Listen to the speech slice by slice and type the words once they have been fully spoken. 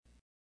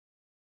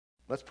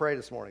Let's pray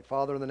this morning.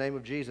 Father, in the name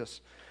of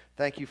Jesus,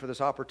 thank you for this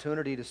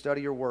opportunity to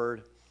study your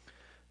word.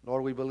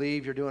 Lord, we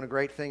believe you're doing a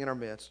great thing in our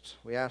midst.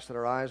 We ask that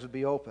our eyes would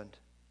be opened,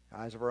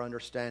 eyes of our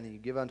understanding. You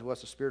give unto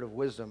us a spirit of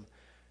wisdom,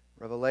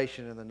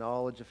 revelation, and the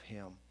knowledge of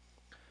him.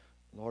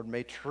 Lord,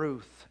 may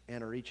truth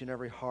enter each and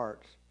every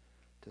heart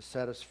to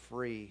set us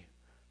free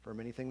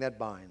from anything that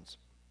binds.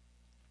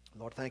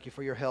 Lord, thank you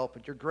for your help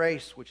and your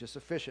grace, which is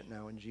sufficient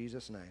now in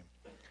Jesus' name.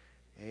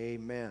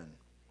 Amen.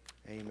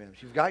 Amen.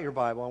 If you've got your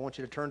Bible, I want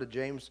you to turn to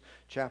James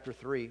chapter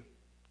 3.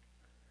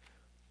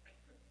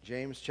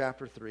 James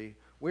chapter 3.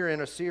 We're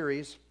in a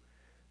series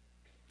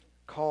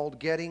called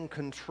Getting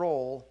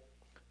Control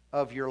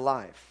of Your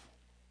Life.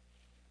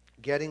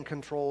 Getting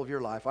control of your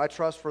life. I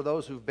trust for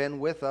those who've been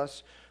with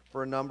us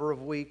for a number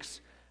of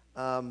weeks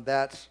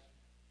that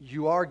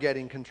you are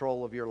getting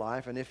control of your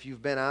life. And if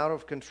you've been out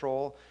of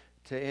control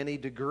to any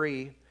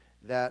degree,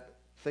 that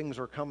things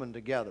are coming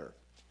together.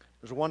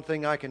 There's one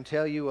thing I can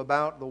tell you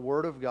about the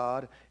Word of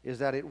God is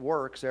that it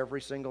works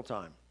every single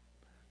time.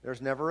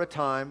 There's never a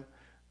time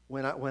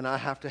when I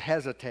have to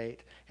hesitate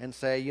and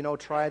say,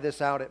 try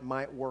this out, it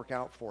might work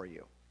out for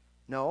you.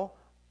 No.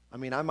 I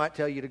mean, I might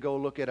tell you to go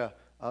look at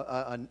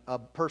a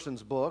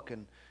person's book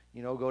and,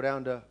 go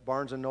down to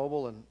Barnes &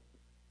 Noble and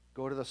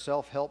go to the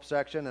self-help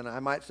section, and I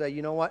might say,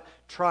 you know what,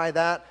 try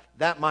that,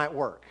 that might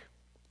work.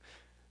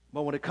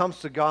 But when it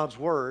comes to God's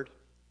Word,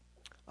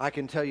 I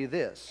can tell you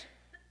this,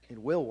 it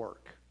will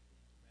work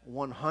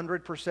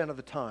 100% of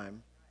the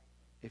time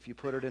if you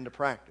put it into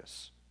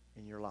practice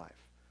in your life.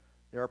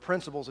 There are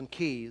principles and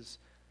keys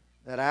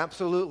that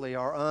absolutely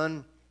are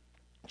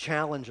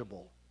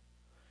unchallengeable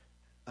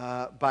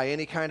by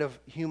any kind of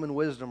human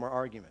wisdom or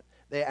argument.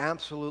 They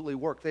absolutely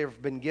work.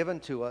 They've been given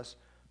to us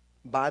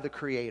by the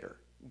Creator.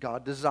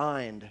 God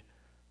designed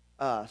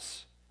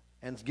us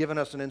and has given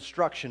us an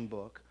instruction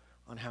book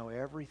on how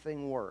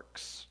everything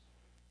works.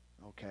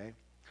 Okay?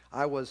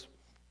 I was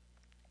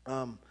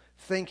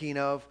thinking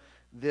of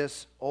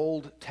this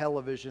old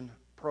television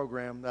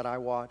program that I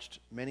watched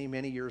many,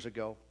 many years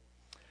ago.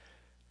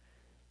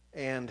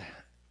 And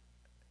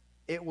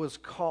it was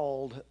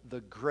called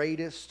The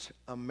Greatest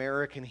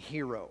American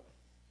Hero.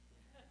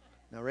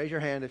 Now raise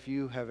your hand if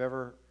you have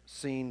ever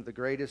seen The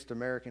Greatest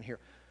American Hero.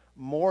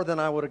 More than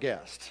I would have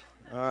guessed.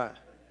 All right.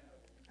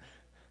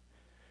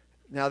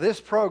 Now this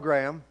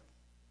program,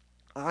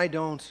 I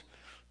don't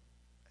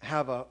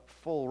have a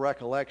full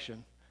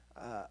recollection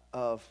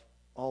of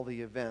all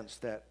the events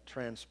that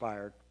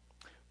transpired.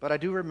 But I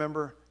do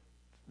remember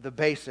the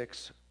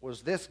basics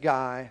was this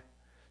guy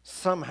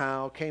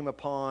somehow came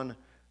upon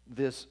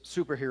this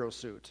superhero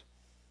suit.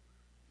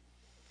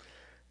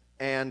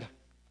 And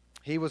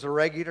he was a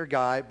regular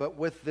guy, but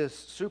with this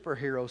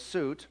superhero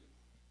suit,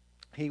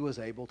 he was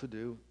able to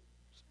do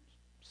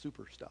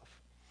super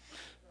stuff,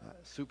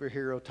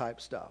 superhero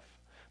type stuff.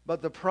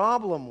 But the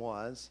problem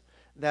was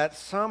that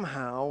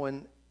somehow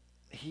when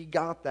he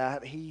got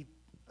that, I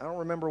don't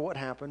remember what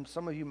happened,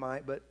 some of you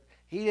might, but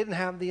he didn't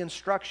have the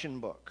instruction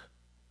book.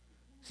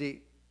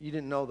 See, you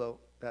didn't know though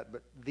that,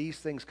 but these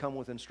things come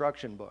with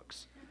instruction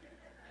books.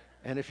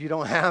 And if you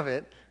don't have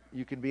it,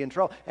 you could be in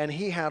trouble. And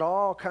he had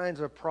all kinds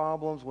of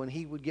problems when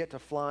he would get to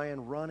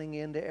flying, running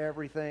into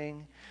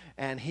everything.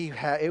 And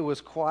it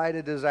was quite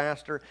a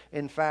disaster.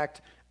 In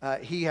fact,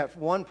 he at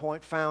one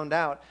point found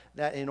out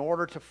that in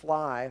order to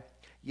fly,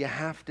 you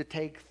have to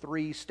take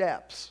 3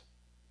 steps.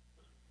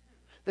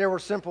 There were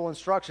simple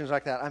instructions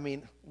like that. I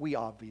mean, we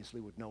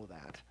obviously would know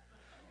that.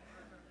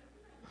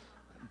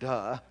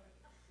 Duh.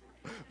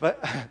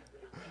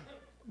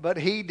 But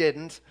he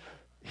didn't.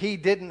 He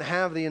didn't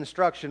have the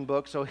instruction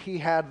book, so he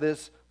had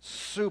this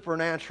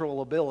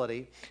supernatural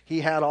ability. He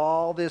had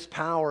all this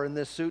power in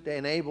this suit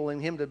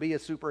enabling him to be a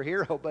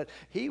superhero, but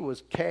he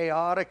was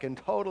chaotic and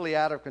totally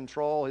out of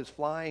control. His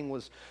flying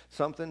was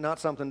not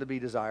something to be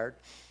desired.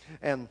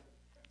 And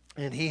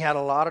he had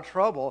a lot of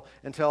trouble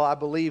until I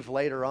believe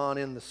later on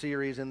in the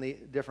series, in the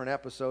different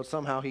episodes,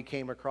 somehow he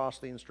came across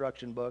the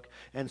instruction book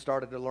and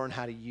started to learn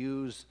how to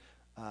use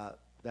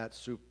that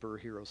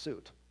superhero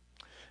suit.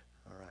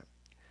 All right.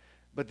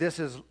 But this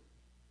is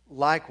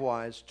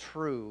likewise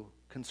true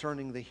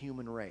concerning the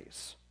human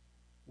race.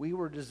 We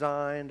were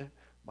designed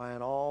by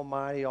an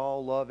almighty,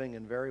 all-loving,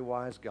 and very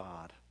wise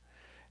God.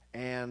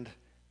 And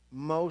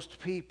most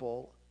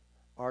people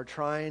are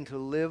trying to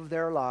live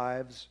their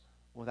lives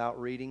without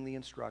reading the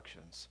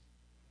instructions.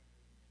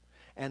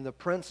 And the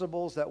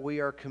principles that we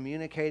are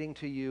communicating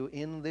to you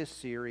in this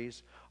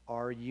series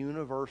are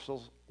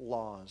universal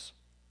laws.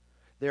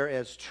 They're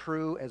as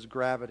true as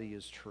gravity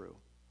is true.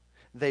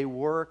 They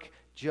work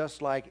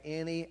just like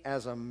any,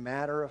 as a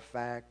matter of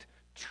fact,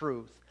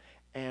 truth.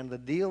 And the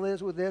deal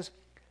is with this,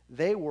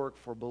 they work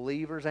for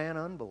believers and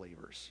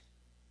unbelievers.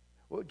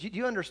 Well, do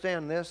you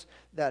understand this?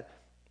 That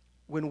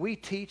when we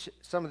teach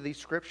some of these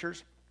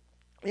scriptures,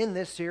 in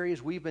this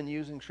series we've been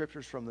using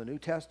scriptures from the New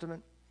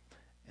Testament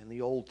and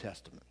the Old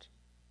Testament.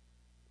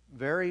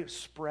 Very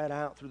spread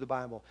out through the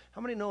Bible.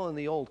 How many know in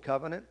the Old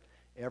Covenant,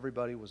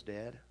 everybody was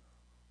dead?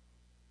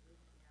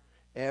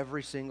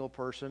 Every single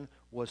person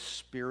was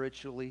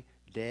spiritually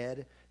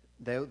dead.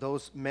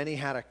 Those many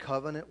had a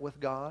covenant with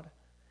God,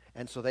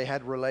 and so they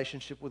had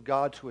relationship with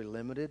God to a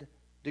limited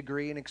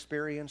degree and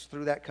experience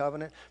through that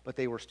covenant, but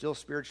they were still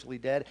spiritually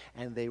dead,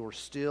 and they were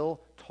still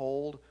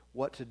told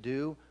what to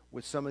do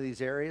with some of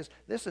these areas.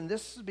 Listen,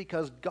 this is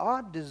because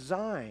God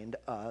designed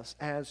us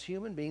as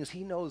human beings.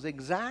 He knows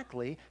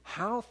exactly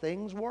how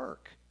things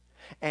work.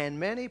 And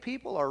many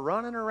people are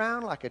running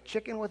around like a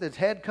chicken with its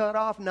head cut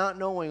off, not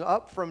knowing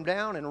up from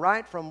down and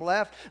right from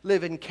left,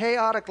 living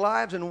chaotic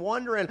lives and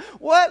wondering,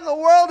 what in the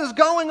world is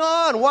going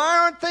on? Why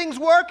aren't things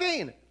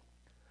working?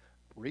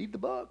 Read the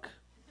book.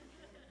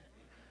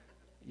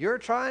 You're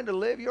trying to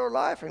live your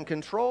life and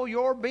control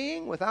your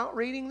being without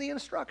reading the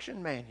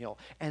instruction manual.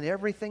 And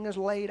everything is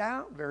laid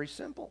out very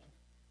simple.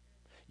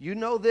 You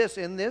know this,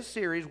 in this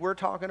series, we're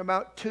talking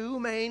about two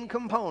main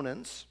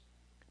components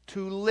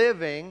to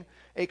living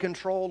a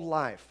controlled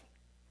life.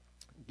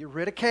 Get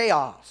rid of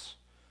chaos.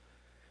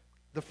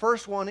 The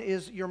first one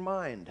is your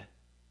mind.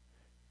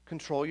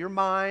 Control your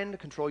mind,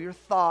 control your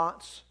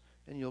thoughts,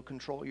 and you'll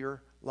control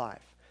your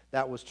life.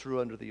 That was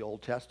true under the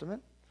Old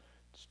Testament.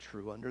 It's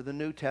true under the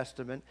New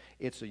Testament.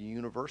 It's a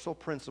universal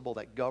principle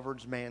that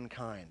governs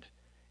mankind.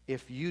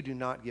 If you do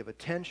not give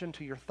attention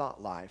to your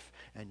thought life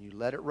and you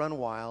let it run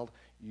wild,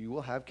 you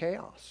will have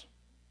chaos.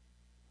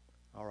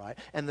 All right.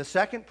 And the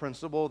second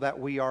principle that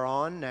we are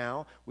on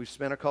now, we've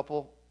spent a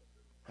couple,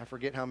 I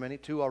forget how many,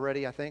 2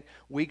 already, I think,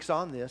 weeks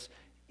on this,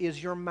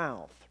 is your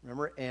mouth.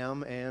 Remember,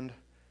 M and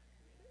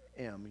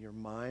M, your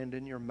mind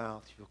and your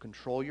mouth. You'll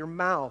control your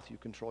mouth, you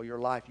control your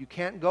life. You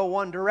can't go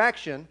one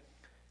direction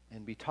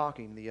and be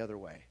talking the other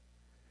way.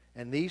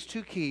 And these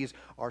two keys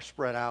are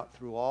spread out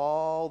through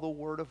all the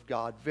Word of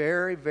God.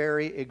 Very,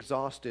 very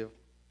exhaustive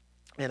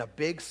and a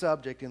big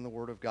subject in the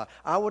Word of God.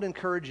 I would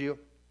encourage you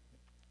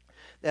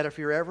that if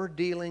you're ever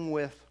dealing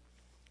with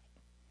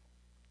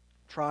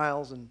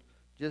trials and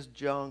just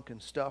junk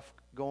and stuff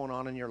going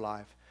on in your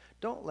life,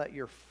 don't let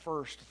your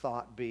first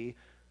thought be,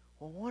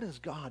 well, what is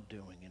God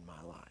doing in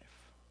my life?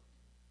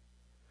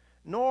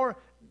 Nor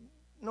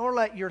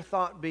let your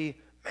thought be,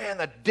 man,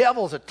 the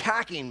devil's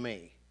attacking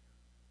me.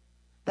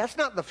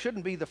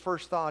 Shouldn't be the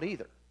first thought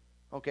either.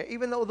 Okay,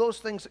 even though those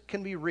things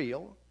can be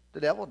real, the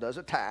devil does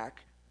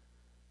attack.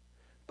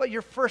 But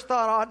your first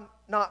thought ought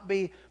not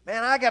be,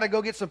 man, I got to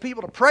go get some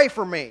people to pray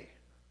for me.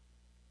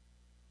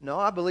 No,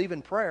 I believe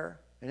in prayer,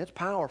 and it's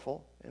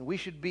powerful, and we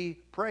should be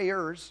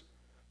prayers.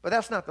 But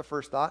that's not the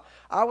first thought.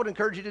 I would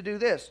encourage you to do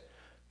this.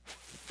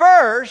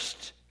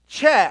 First,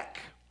 check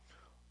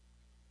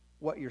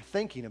what you're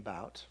thinking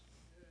about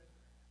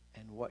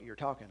and what you're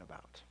talking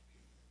about.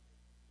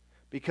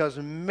 Because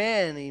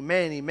many,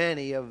 many,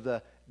 many of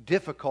the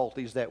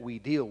difficulties that we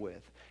deal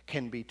with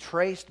can be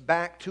traced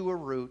back to a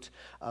root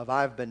of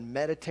I've been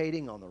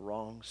meditating on the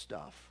wrong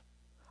stuff.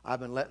 I've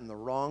been letting the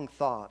wrong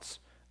thoughts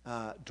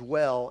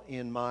dwell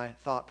in my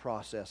thought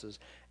processes.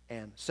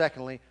 And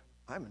secondly,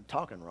 I've been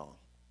talking wrong.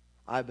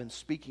 I've been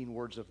speaking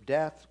words of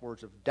death,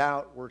 words of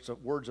doubt, words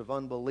of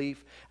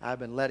unbelief. I've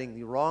been letting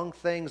the wrong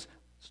things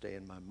stay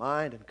in my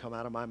mind and come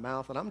out of my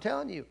mouth. And I'm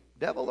telling you,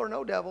 devil or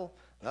no devil,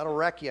 that'll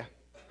wreck you.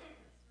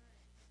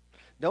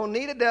 Don't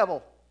need a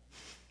devil.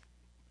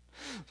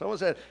 Someone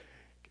said,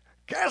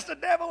 cast the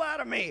devil out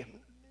of me.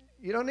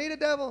 You don't need a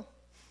devil.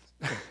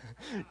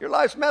 Your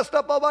life's messed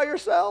up all by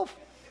yourself.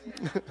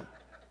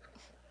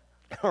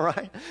 All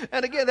right?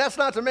 And again, that's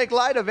not to make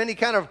light of any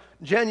kind of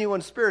genuine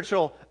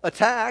spiritual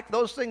attack.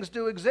 Those things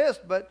do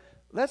exist, but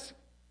let's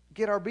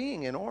get our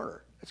being in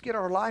order. Let's get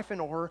our life in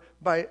order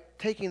by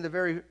taking the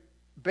very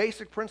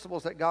basic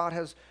principles that God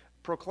has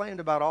proclaimed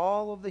about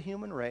all of the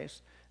human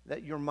race,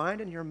 that your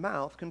mind and your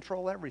mouth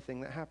control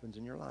everything that happens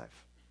in your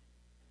life.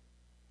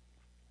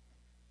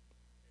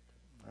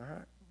 All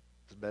right.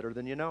 It's better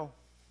than you know.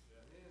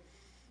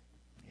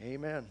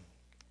 Amen.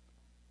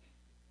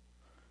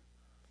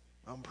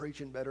 I'm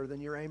preaching better than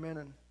you're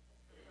amening.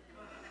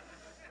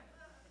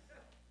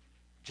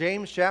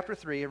 James chapter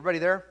 3. Everybody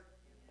there?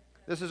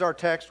 This is our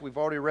text. We've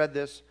already read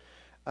this.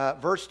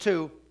 Verse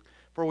 2.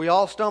 For we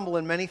all stumble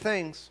in many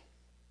things.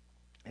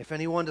 If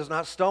anyone does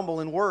not stumble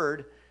in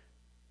word,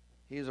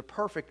 he is a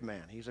perfect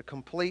man. He's a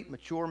complete,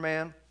 mature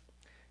man.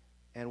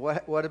 And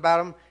what about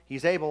him?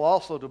 He's able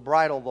also to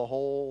bridle the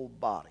whole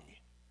body.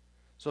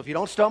 So if you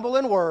don't stumble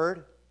in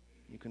word,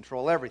 you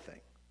control everything.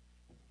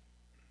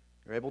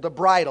 You're able to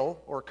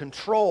bridle or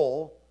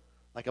control,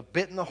 like a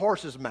bit in the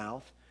horse's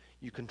mouth.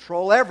 You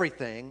control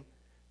everything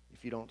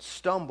if you don't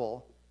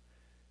stumble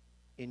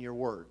in your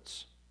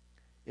words.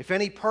 If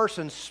any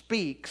person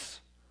speaks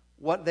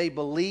what they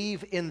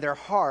believe in their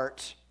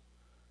heart,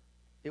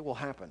 it will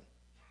happen.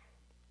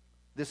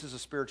 This is a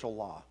spiritual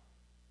law.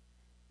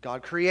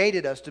 God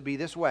created us to be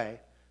this way.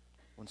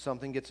 When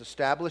something gets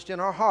established in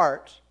our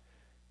heart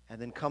and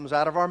then comes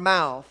out of our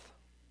mouth,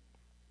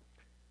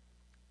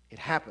 it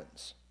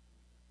happens.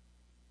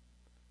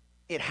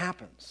 It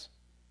happens.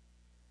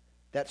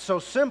 That's so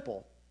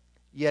simple,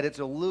 yet it's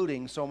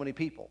eluding so many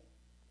people.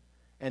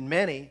 And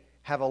many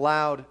have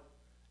allowed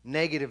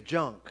negative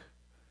junk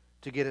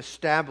to get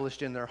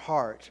established in their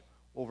heart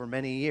over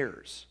many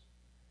years.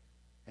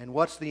 And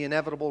what's the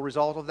inevitable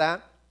result of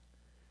that?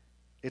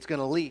 It's going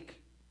to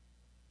leak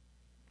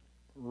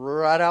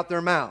right out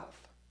their mouth.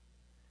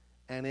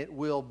 And it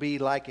will be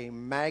like a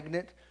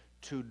magnet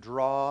to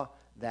draw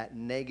that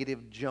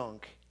negative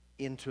junk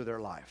into their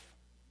life.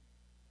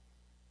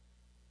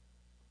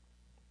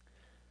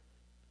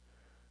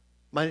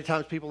 Many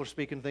times people are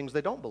speaking things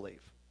they don't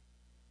believe.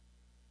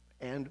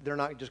 And they're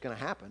not just going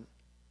to happen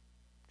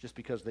just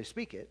because they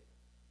speak it.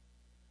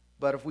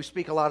 But if we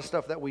speak a lot of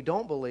stuff that we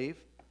don't believe,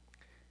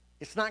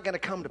 it's not going to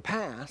come to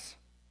pass.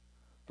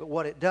 But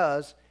what it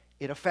does,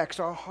 it affects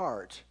our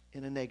heart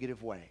in a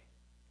negative way.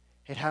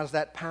 It has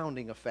that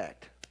pounding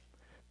effect.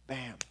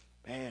 Bam,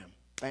 bam,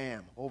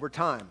 bam. Over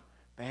time,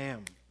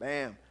 bam,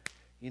 bam.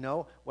 You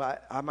know, well,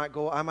 I might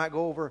go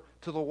over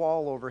to the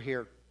wall over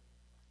here,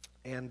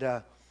 and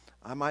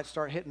I might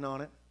start hitting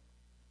on it,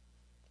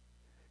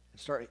 and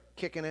start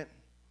kicking it,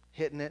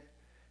 hitting it,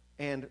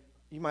 and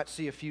you might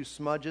see a few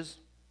smudges,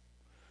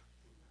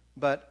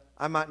 but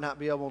I might not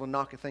be able to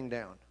knock a thing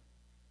down,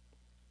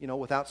 you know,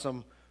 without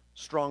some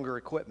stronger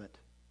equipment.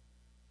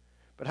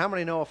 But how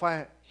many know if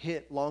I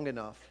hit long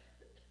enough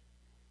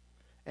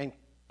and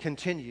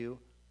continue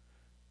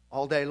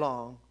all day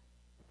long,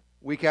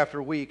 week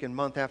after week and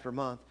month after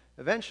month,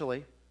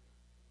 eventually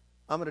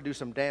I'm going to do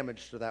some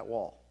damage to that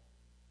wall.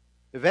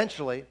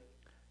 Eventually,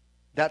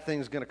 that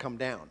thing's going to come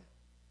down.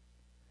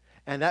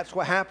 And that's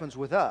what happens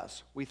with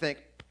us. We think,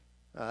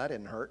 oh, that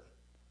didn't hurt.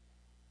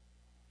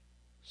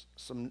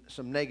 Some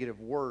negative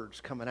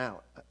words coming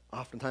out,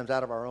 oftentimes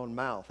out of our own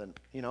mouth. And,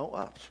 you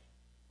know,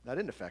 that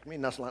didn't affect me.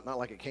 And that's not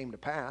like it came to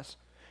pass.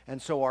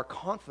 And so our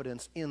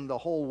confidence in the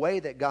whole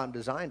way that God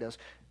designed us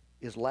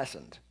is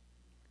lessened.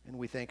 And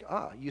we think,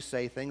 you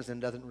say things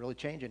and it doesn't really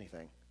change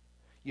anything.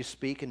 You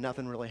speak and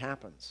nothing really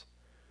happens.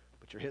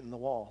 But you're hitting the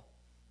wall.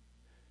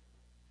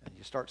 And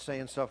you start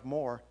saying stuff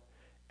more.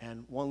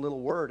 And one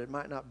little word, it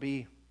might not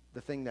be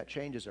the thing that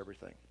changes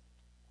everything.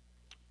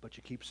 But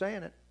you keep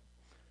saying it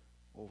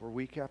over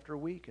week after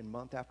week and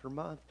month after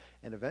month.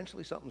 And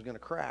eventually something's going to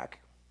crack.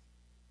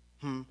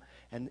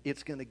 And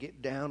it's going to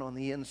get down on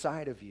the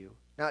inside of you.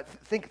 Now,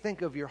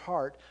 think of your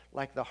heart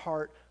like the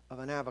heart of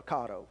an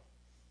avocado.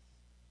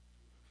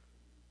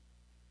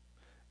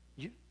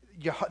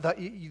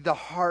 The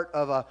heart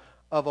of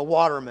a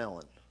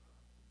watermelon.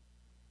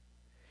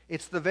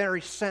 It's the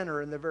very center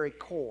and the very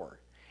core.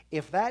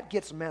 If that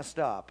gets messed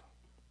up,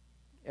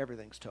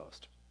 everything's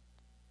toast.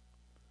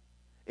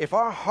 If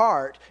our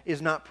heart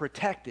is not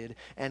protected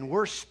and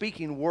we're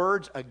speaking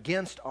words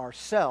against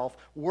ourselves,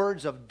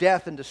 words of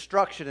death and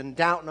destruction and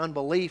doubt and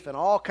unbelief and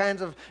all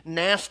kinds of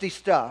nasty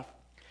stuff,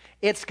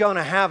 it's going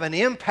to have an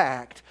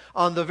impact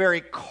on the very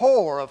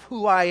core of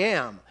who I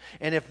am.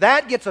 And if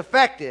that gets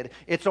affected,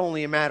 it's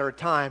only a matter of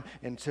time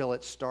until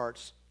it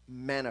starts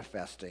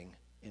manifesting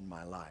in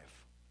my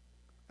life.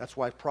 That's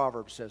why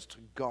Proverbs says to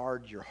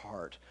guard your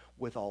heart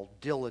with all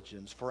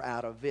diligence, for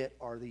out of it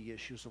are the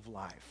issues of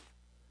life.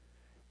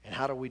 And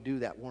how do we do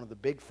that? One of the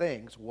big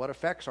things, what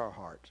affects our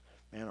heart?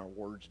 Man, our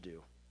words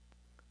do.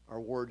 Our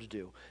words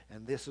do.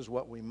 And this is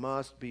what we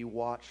must be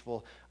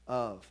watchful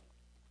of,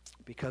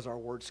 because our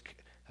words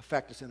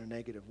affect us in a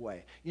negative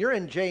way. You're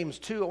in James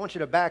 2. I want you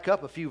to back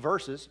up a few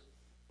verses.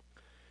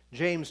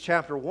 James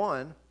chapter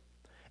 1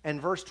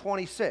 and verse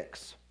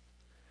 26.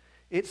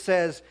 It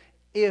says,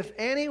 if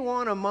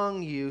anyone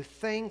among you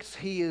thinks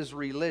he is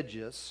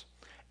religious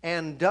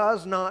and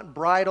does not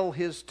bridle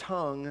his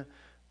tongue,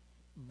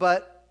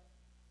 but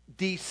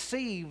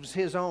deceives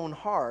his own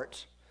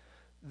heart,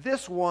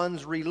 this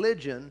one's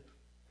religion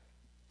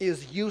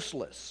is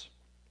useless.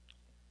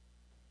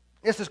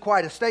 This is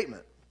quite a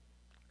statement.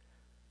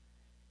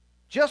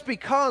 Just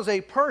because a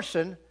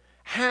person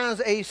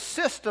has a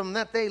system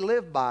that they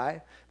live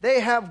by, they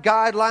have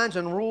guidelines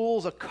and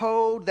rules, a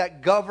code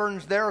that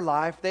governs their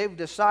life. They've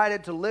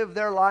decided to live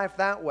their life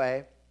that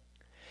way.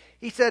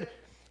 He said,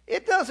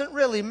 it doesn't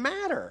really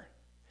matter.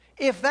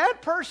 If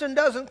that person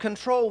doesn't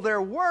control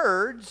their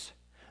words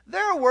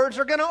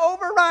are going to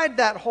override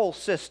that whole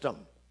system.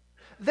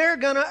 They're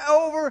going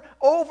to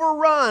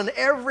overrun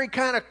every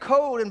kind of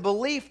code and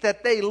belief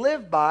that they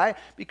live by,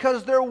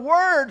 because their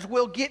words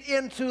will get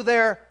into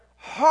their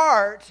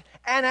heart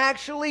and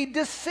actually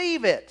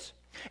deceive it.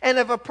 And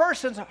if a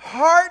person's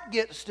heart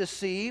gets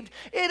deceived,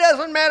 it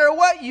doesn't matter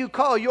what you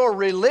call your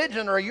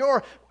religion or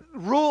your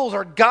rules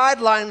or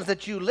guidelines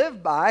that you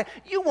live by,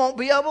 you won't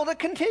be able to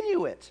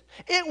continue it.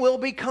 It will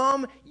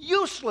become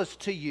useless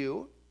to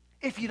you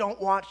if you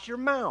don't watch your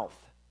mouth.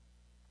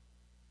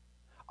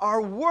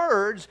 Our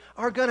words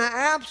are going to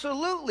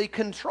absolutely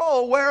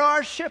control where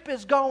our ship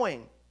is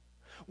going,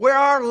 where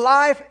our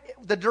life,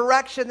 the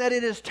direction that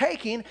it is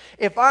taking.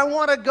 If I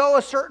want to go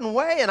a certain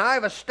way and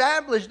I've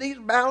established these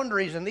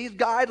boundaries and these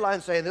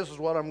guidelines saying this is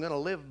what I'm going to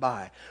live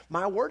by,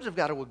 my words have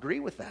got to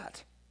agree with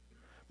that.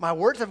 My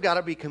words have got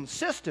to be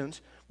consistent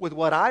with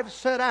what I've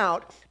set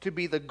out to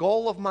be the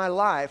goal of my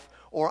life,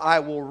 or I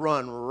will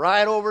run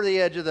right over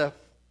the edge of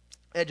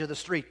the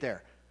street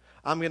there.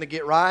 I'm going to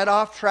get right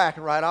off track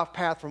and right off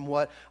path from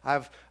what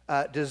I've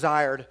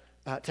desired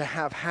to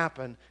have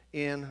happen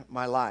in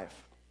my life.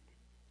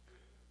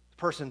 The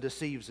person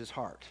deceives his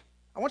heart.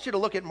 I want you to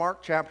look at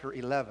Mark chapter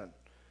 11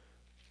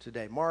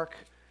 today. Mark,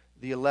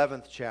 the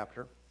 11th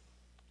chapter.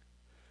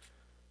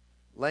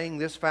 Laying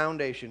this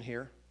foundation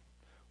here.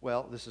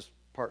 Well, this is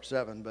part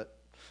 7, but,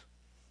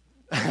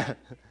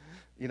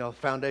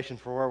 foundation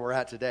for where we're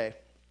at today.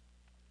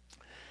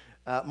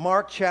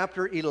 Mark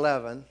chapter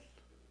 11.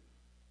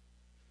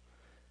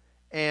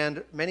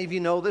 And many of you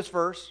know this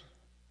verse.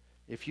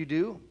 If you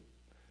do,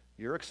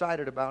 you're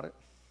excited about it.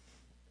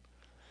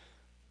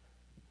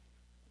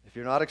 If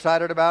you're not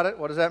excited about it,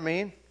 what does that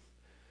mean?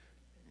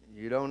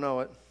 You don't know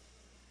it,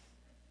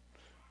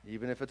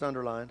 even if it's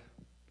underlined.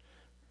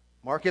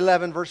 Mark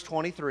 11, verse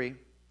 23.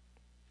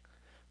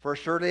 For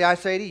surely I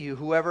say to you,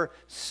 whoever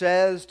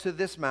says to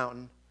this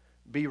mountain,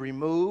 be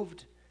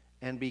removed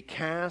and be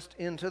cast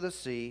into the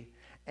sea,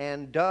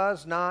 and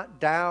does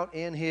not doubt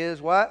in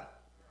his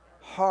what?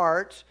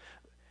 Heart,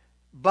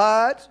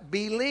 but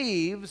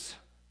believes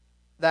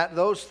that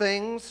those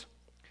things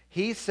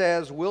he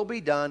says will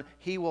be done,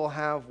 he will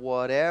have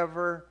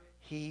whatever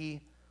he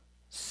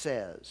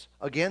says.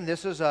 Again,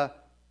 this is a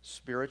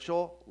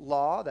spiritual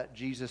law that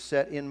Jesus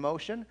set in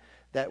motion,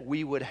 that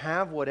we would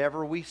have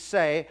whatever we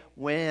say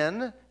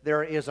when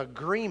there is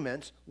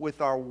agreement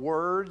with our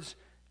words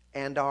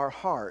and our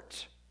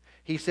heart.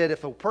 He said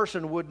if a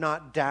person would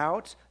not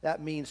doubt,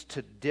 that means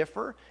to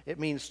differ. It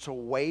means to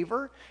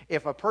waver.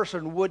 If a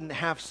person wouldn't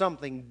have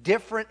something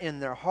different in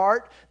their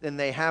heart than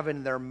they have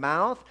in their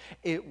mouth,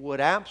 it would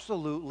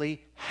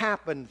absolutely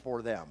happen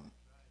for them.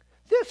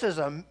 This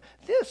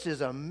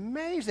is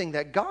amazing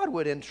that God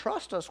would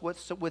entrust us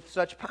with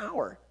such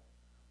power,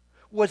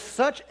 with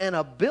such an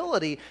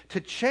ability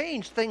to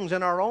change things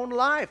in our own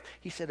life.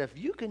 He said if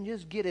you can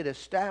just get it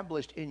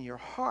established in your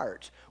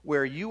heart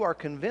where you are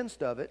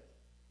convinced of it,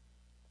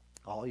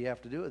 all you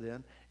have to do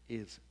then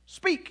is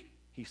speak.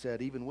 He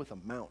said, even with a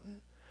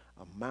mountain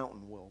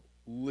will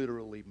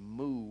literally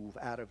move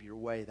out of your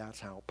way. That's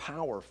how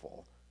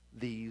powerful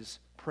these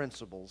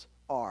principles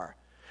are.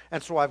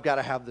 And so I've got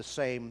to have the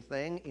same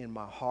thing in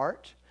my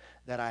heart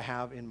that I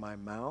have in my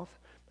mouth.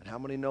 But how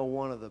many know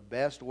one of the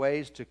best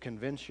ways to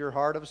convince your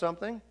heart of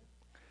something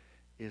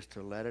is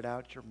to let it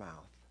out your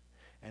mouth?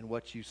 And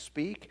what you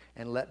speak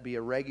and let be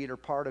a regular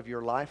part of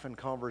your life and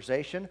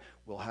conversation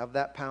will have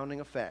that pounding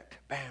effect.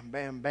 Bam,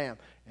 bam, bam.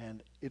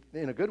 And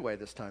in a good way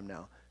this time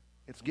now.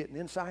 It's getting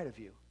inside of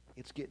you.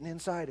 It's getting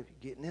inside of you,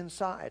 getting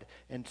inside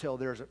until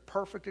there's a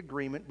perfect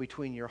agreement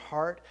between your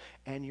heart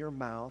and your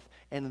mouth.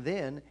 And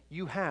then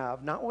you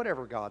have not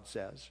whatever God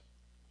says.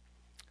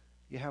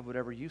 You have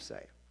whatever you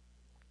say.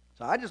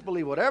 So I just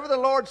believe whatever the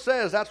Lord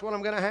says, that's what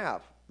I'm going to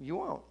have. You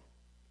won't.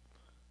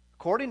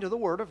 According to the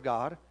Word of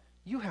God,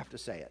 you have to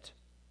say it.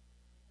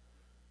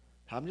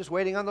 I'm just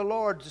waiting on the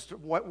Lord.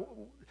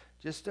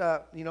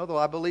 Though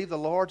I believe the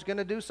Lord's going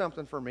to do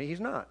something for me. He's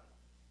not.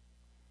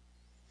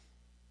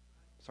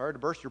 Sorry to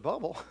burst your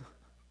bubble.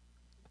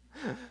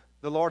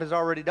 The Lord has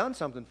already done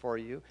something for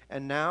you,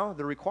 and now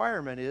the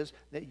requirement is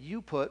that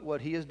you put what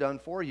He has done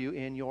for you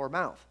in your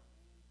mouth.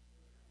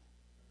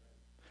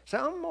 So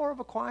I'm more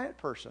of a quiet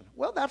person.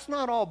 Well, that's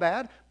not all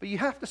bad, but you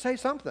have to say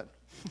something.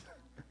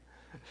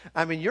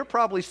 I mean, you're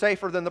probably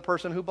safer than the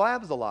person who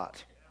blabs a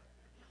lot.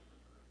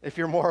 If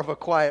you're more of a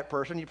quiet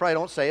person, you probably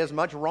don't say as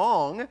much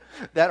wrong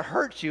that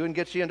hurts you and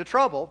gets you into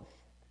trouble.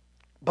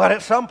 But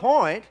at some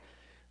point,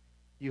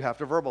 you have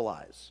to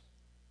verbalize.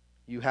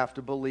 You have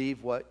to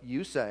believe what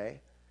you say,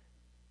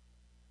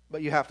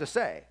 but you have to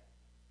say.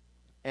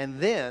 And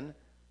then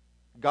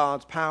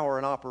God's power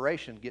and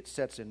operation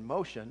sets in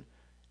motion,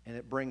 and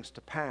it brings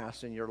to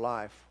pass in your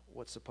life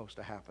what's supposed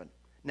to happen.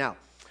 Now,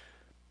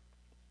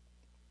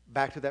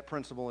 back to that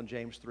principle in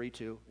James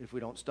 3:2. If we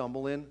don't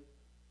stumble in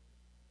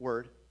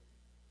word,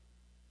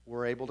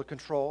 we're able to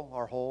control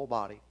our whole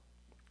body.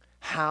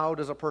 How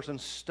does a person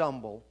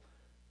stumble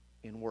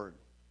in word?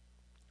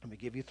 Let me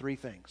give you 3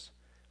 things.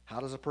 How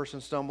does a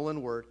person stumble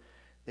in word?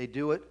 They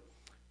do it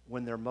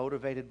when they're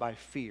motivated by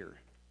fear.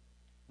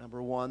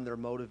 Number 1, they're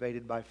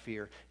motivated by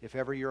fear. If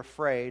ever you're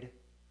afraid,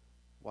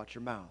 watch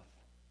your mouth.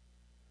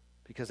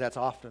 Because that's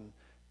often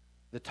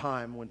the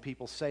time when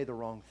people say the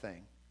wrong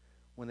thing.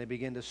 When they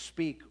begin to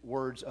speak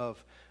words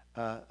of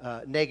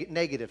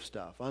negative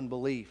stuff,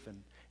 unbelief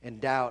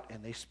and doubt,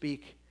 and they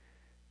speak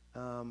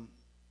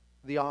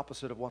the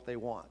opposite of what they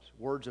want,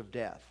 words of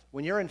death.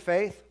 When you're in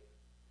faith,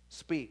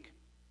 speak.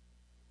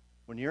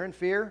 When you're in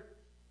fear,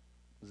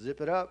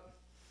 zip it up.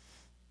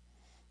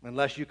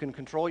 Unless you can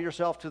control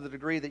yourself to the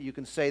degree that you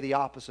can say the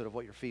opposite of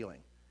what you're feeling.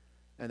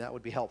 And that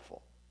would be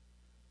helpful.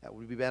 That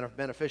would be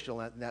beneficial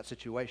in that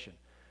situation.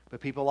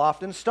 But people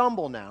often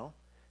stumble now,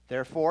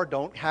 therefore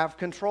don't have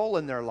control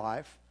in their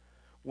life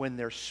when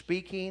they're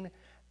speaking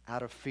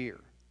out of fear.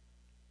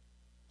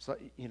 So,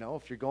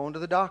 if you're going to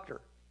the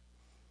doctor,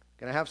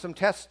 going to have some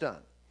tests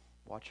done,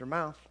 watch your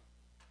mouth.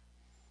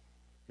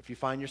 If you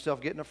find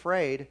yourself getting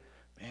afraid,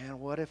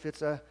 what if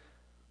it's a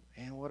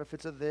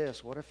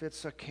this? What if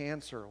it's a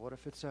cancer? What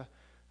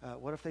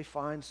if they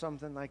find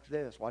something like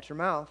this? Watch your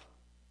mouth.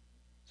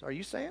 So are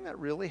you saying that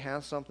really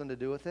has something to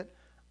do with it?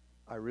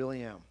 I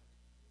really am.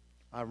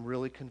 I'm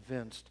really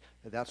convinced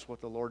that that's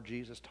what the Lord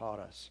Jesus taught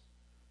us.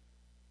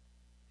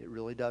 It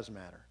really does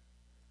matter.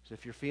 So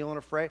if you're feeling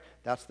afraid,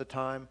 that's the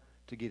time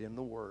to get in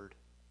the Word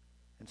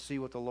and see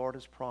what the Lord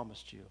has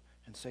promised you.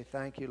 And say,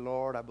 thank you,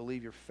 Lord. I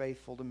believe you're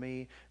faithful to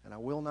me, and I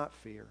will not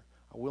fear.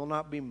 I will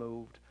not be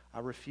moved. I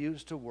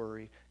refuse to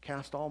worry.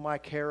 Cast all my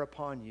care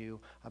upon you.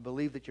 I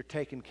believe that you're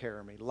taking care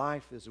of me.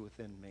 Life is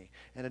within me.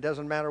 And it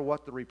doesn't matter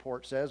what the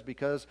report says,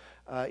 because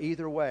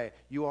either way,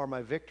 you are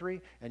my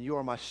victory, and you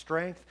are my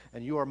strength,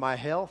 and you are my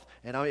health.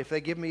 And if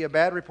they give me a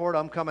bad report,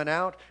 I'm coming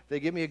out. If they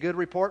give me a good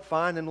report,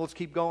 fine, then let's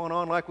keep going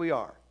on like we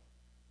are.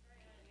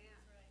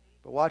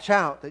 But watch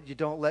out that you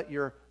don't let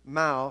your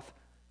mouth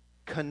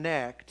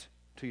connect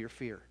to your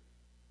fear,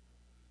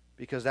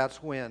 because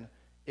that's when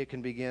it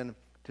can begin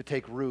to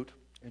take root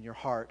in your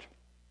heart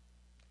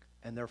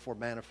and therefore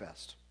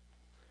manifest.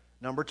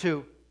 Number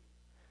 2,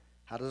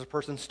 how does a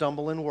person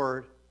stumble in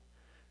word?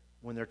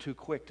 When they're too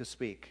quick to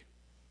speak.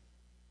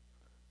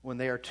 When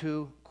they are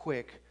too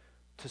quick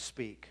to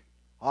speak.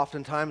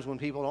 Oftentimes when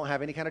people don't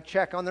have any kind of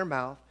check on their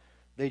mouth,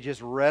 they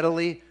just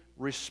readily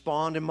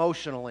respond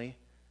emotionally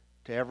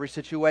to every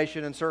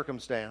situation and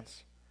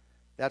circumstance.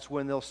 That's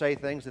when they'll say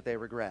things that they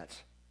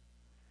regret.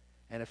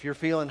 And if you're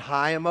feeling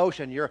high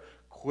emotion, you're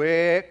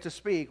quick to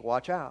speak,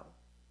 watch out.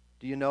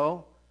 Do you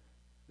know?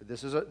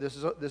 This is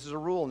a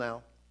rule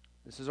now.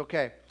 This is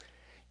okay.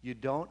 You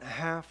don't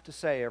have to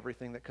say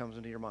everything that comes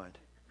into your mind.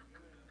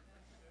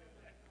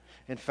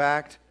 In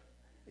fact,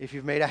 if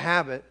you've made a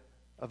habit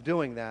of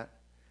doing that,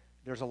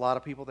 there's a lot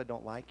of people that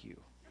don't like you.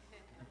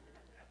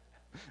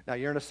 Now,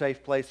 you're in a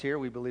safe place here.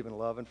 We believe in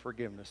love and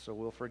forgiveness, so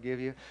we'll forgive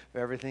you for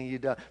everything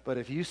you've done. But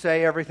if you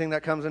say everything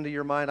that comes into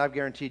your mind, I've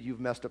guaranteed you've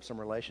messed up some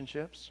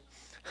relationships.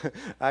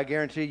 I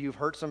guarantee you've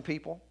hurt some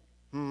people.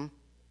 I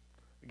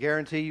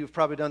guarantee you've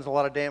probably done a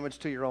lot of damage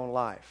to your own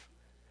life.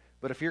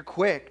 But if you're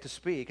quick to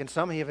speak, and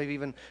some of you have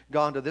even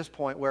gone to this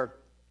point where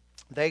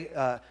they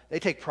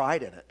take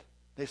pride in it.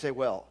 They say,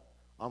 well,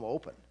 I'm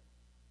open.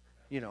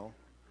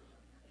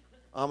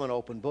 I'm an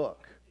open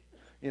book.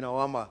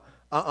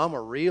 I'm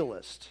a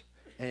realist.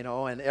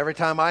 And every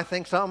time I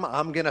think something,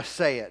 I'm going to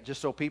say it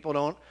just so people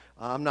don't,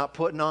 I'm not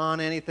putting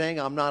on anything.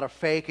 I'm not a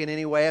fake in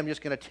any way. I'm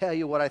just going to tell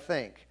you what I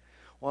think.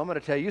 Well, I'm going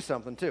to tell you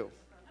something too.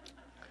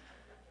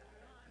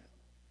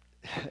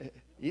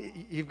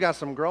 You've got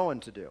some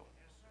growing to do.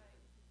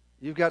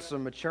 You've got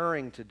some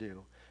maturing to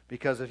do.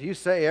 Because if you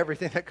say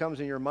everything that comes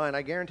in your mind,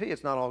 I guarantee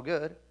it's not all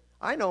good.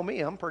 I know me.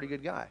 I'm a pretty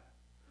good guy.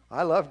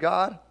 I love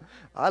God.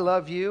 I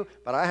love you.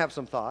 But I have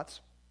some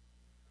thoughts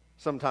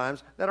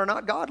sometimes that are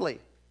not godly.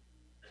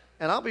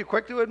 And I'll be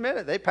quick to admit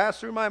it. They pass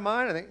through my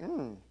mind and I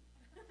think,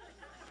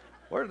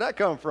 where did that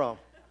come from?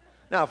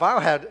 Now, if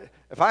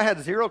I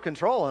had zero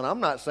control, and I'm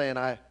not saying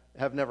I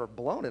have never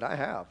blown it, I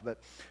have, but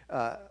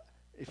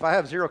if I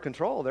have zero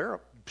control, I'm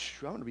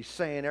going to be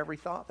saying every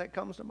thought that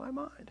comes to my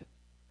mind.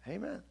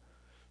 Amen.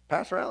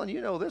 Pastor Allen,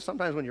 you know this.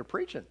 Sometimes when you're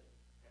preaching,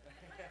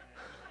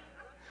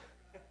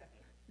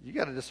 you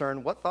got to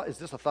discern what thought is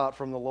this a thought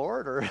from the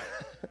Lord,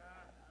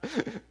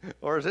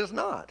 or is this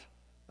not?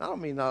 I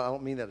don't mean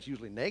that it's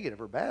usually negative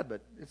or bad,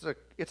 but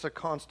it's a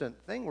constant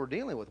thing we're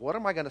dealing with. What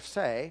am I going to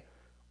say?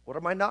 What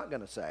am I not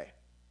going to say?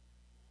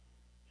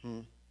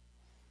 And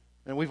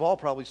we've all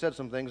probably said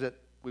some things that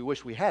we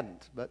wish we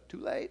hadn't, but too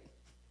late.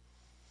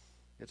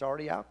 It's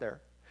already out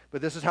there.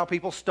 But this is how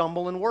people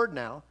stumble in word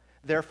now.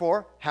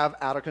 Therefore, have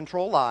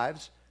out-of-control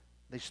lives.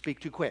 They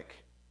speak too quick.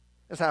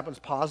 This happens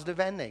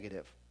positive and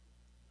negative.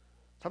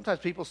 Sometimes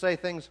people say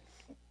things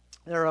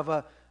that are of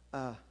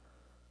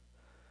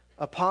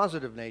a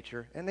positive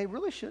nature, and they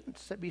really shouldn't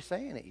be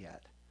saying it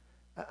yet.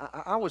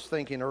 I was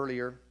thinking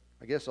earlier,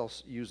 I guess I'll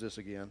use this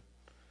again.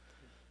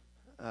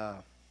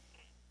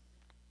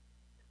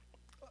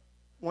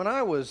 When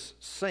I was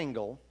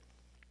single,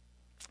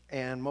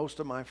 and most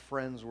of my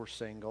friends were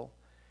single,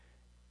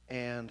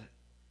 and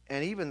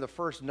even the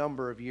first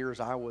number of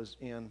years I was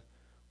in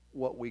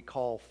what we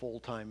call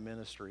full-time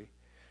ministry,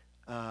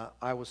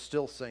 I was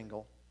still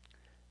single.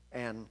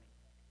 And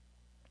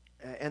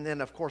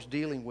then, of course,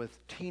 dealing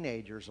with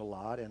teenagers a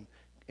lot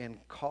and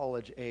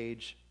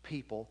college-age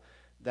people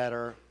that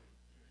are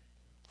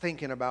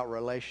thinking about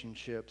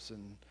relationships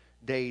and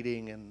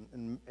dating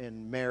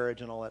and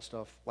marriage and all that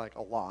stuff like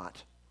a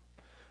lot.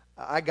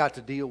 I got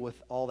to deal with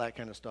all that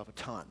kind of stuff a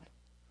ton.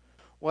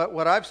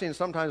 What I've seen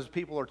sometimes is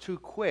people are too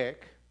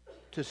quick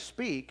to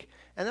speak.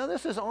 And now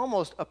this is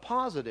almost a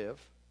positive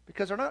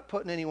because they're not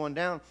putting anyone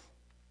down.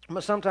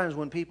 But sometimes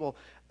when people,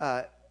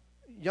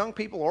 young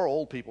people or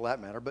old people that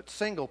matter, but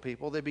single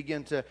people, they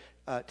begin to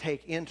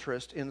take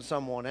interest in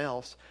someone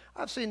else.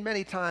 I've seen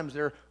many times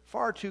they're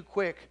far too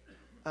quick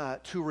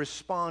to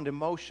respond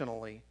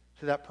emotionally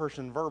to that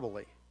person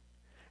verbally.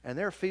 And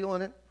they're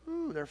feeling it.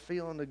 They're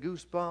feeling the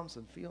goosebumps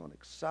and feeling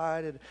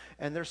excited.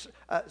 And they're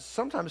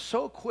sometimes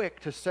so quick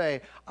to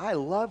say, I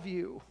love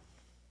you.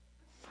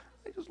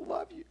 I just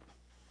love you.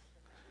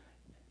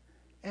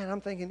 And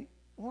I'm thinking,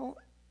 well,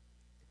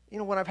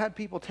 when I've had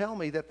people tell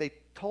me that they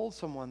told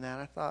someone that,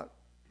 I thought,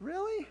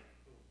 really?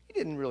 You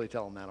didn't really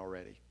tell them that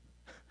already.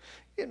 You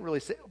didn't really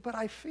say, but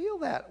I feel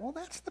that. Well,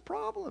 that's the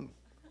problem.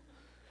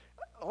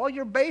 All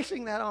you're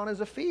basing that on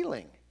is a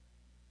feeling.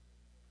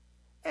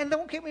 And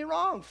don't get me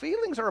wrong,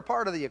 feelings are a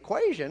part of the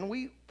equation.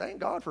 We thank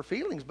God for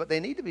feelings, but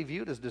they need to be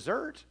viewed as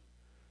dessert.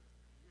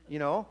 You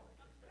know?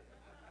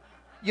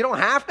 You don't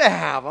have to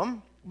have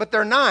them, but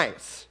they're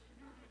nice.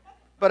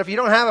 But if you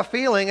don't have a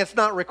feeling, it's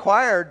not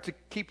required to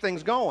keep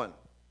things going.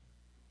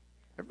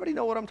 Everybody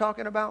know what I'm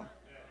talking about?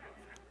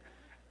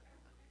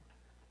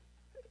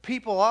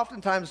 People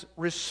oftentimes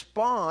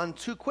respond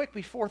too quick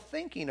before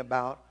thinking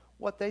about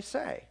what they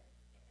say.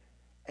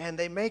 And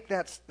they make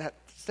that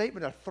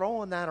statement of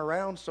throwing that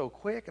around so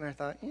quick, and I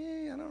thought,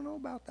 I don't know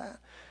about that.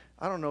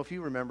 I don't know if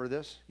you remember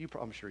this.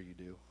 I'm sure you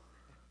do.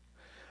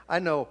 I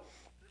know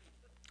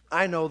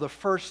the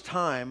first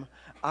time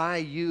I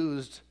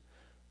used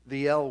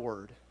the L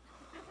word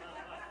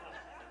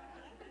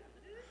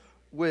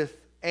with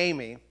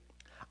Amy,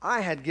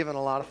 I had given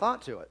a lot of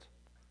thought to it.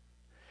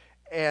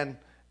 And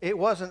it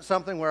wasn't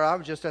something where I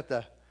was just at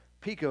the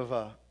peak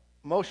of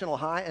emotional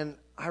high, and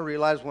I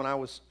realized when I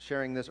was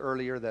sharing this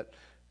earlier that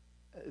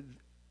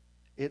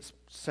it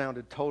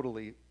sounded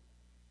totally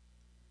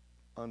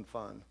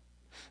unfun.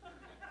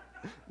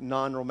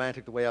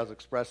 Non-romantic the way I was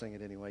expressing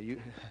it anyway.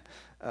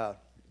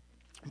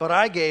 But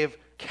I gave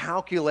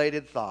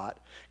calculated thought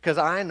because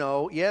I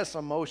know, yes,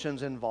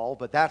 emotions involved,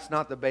 but that's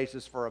not the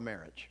basis for a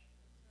marriage.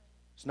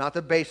 It's not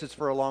the basis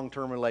for a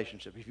long-term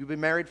relationship. If you've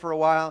been married for a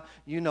while,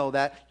 you know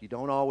that. You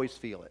don't always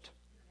feel it.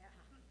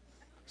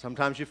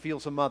 Sometimes you feel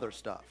some other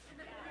stuff.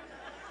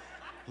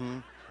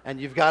 And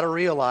you've got to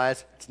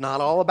realize it's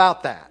not all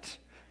about that.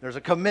 There's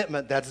a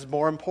commitment that's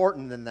more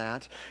important than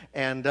that.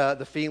 And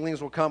the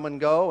feelings will come and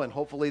go, and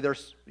hopefully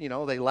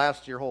they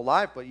last your whole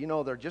life, but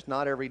they're just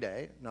not every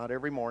day, not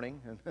every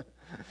morning,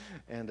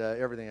 and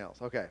everything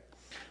else. Okay.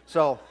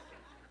 So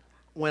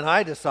when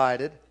I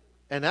decided,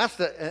 and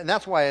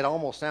that's why it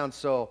almost sounds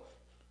so,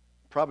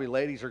 probably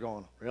ladies are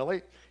going,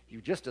 really?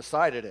 You just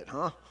decided it,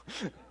 huh?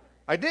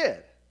 I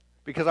did.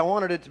 Because I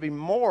wanted it to be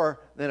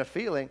more than a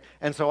feeling.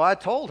 And so I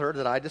told her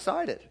that I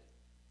decided.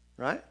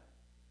 Right?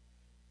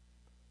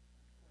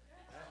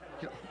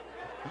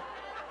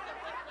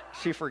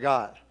 She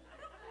forgot.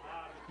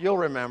 You'll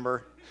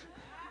remember.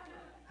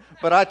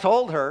 But I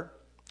told her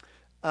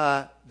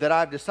that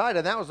I've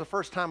decided. That was the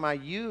first time I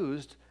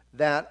used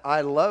that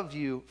I love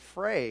you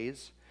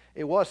phrase.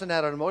 It wasn't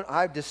out of emotion.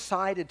 I've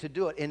decided to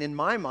do it. And in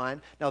my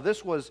mind, now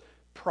this was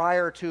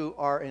prior to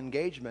our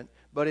engagement,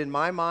 but in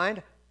my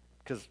mind,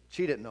 because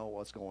she didn't know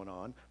what's going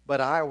on,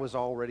 but I was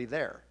already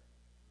there.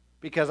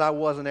 Because I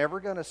wasn't ever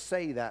going to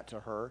say that to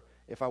her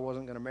if I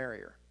wasn't going to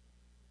marry her.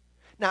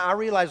 Now, I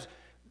realize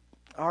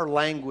our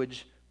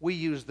language, we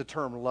use the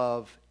term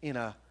love in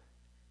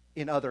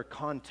other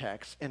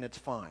contexts, and it's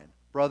fine.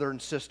 Brother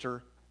and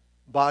sister,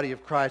 body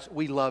of Christ,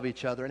 we love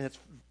each other, and it's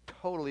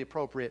totally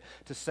appropriate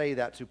to say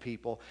that to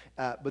people.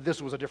 But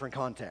this was a different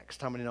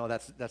context. How many know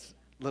that's a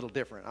little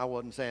different? I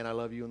wasn't saying I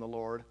love you in the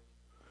Lord.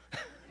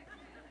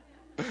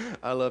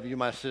 I love you,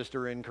 my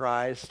sister in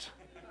Christ.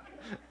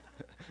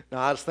 No,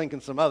 I was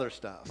thinking some other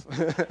stuff.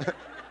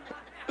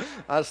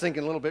 I was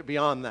thinking a little bit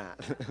beyond that.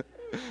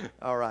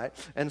 All right.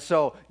 And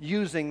so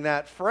using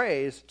that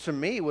phrase to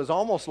me was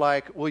almost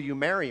like, will you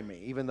marry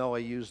me? Even though I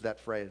used that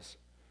phrase.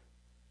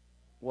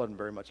 Wasn't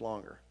very much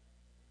longer.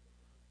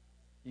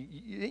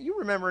 You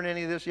remembering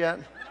any of this yet?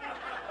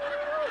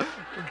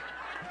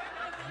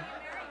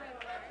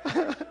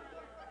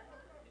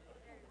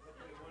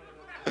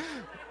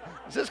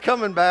 Is this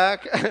coming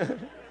back?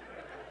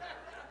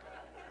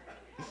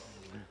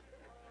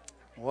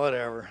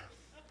 Whatever.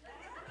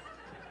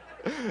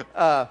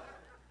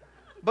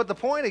 But the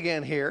point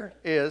again here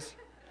is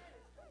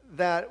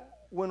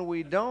that when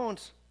we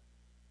don't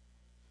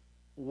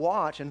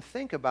watch and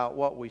think about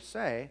what we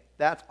say,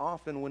 that's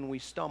often when we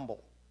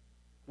stumble.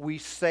 We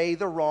say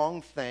the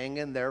wrong thing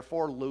and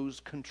therefore lose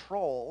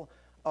control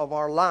of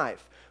our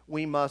life.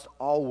 We must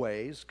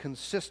always,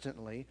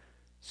 consistently,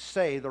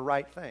 say the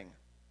right thing.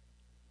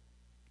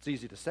 It's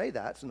easy to say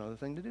that. It's another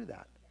thing to do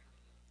that.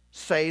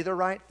 Say the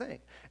right thing.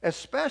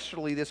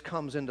 Especially this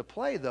comes into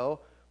play, though,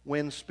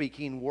 when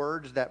speaking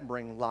words that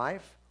bring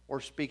life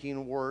or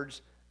speaking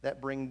words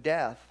that bring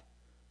death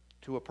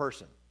to a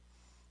person.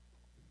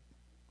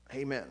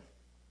 Amen.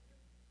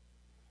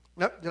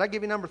 No, did I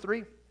give you number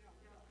 3?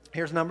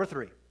 Here's number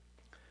 3.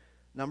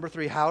 Number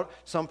 3, how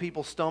some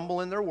people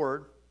stumble in their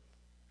word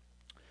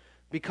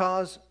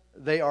because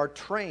they are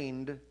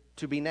trained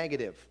to be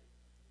negative.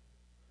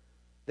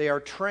 They are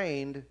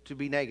trained to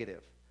be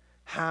negative.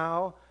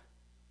 How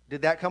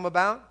did that come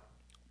about?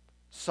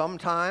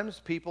 Sometimes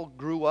people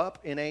grew up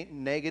in a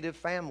negative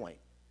family,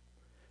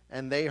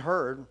 and they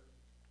heard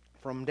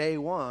from day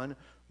one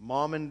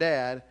mom and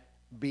dad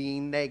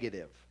being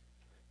negative.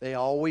 They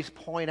always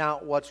point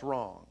out what's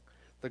wrong.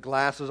 The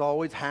glass is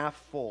always half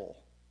full.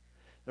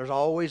 There's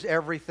always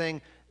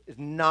everything is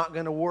not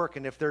going to work.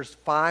 And if there's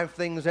 5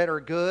 things that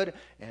are good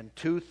and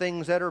 2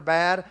 things that are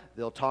bad,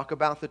 they'll talk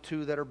about the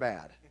 2 that are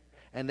bad.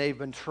 And they've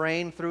been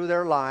trained through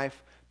their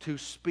life to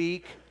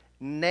speak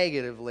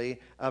negatively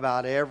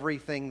about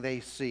everything they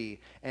see.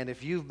 And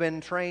if you've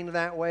been trained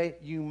that way,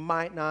 you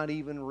might not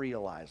even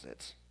realize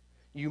it.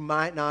 You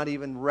might not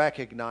even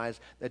recognize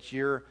that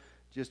you're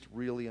just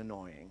really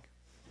annoying.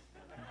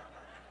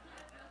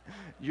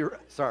 You're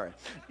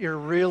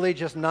really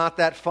just not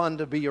that fun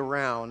to be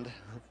around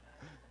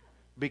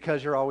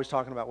because you're always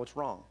talking about what's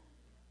wrong.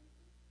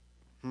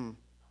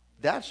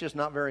 That's just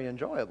not very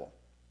enjoyable.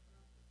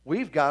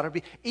 We've got to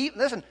be,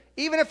 listen,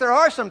 even if there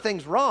are some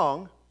things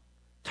wrong,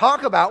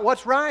 talk about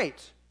what's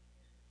right.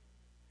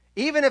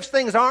 Even if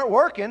things aren't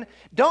working,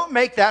 don't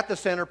make that the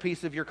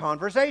centerpiece of your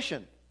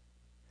conversation.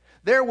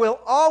 There will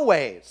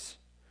always,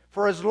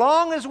 for as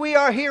long as we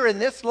are here in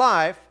this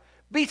life,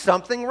 be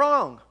something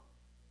wrong.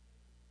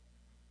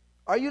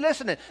 Are you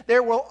listening?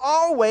 There will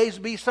always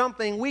be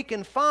something we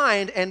can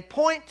find and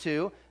point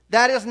to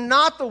that is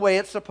not the way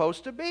it's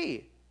supposed to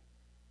be.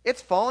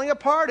 It's falling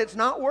apart. It's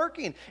not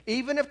working.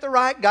 Even if the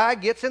right guy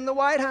gets in the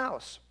White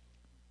House.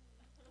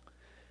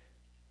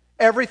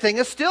 Everything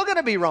is still going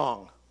to be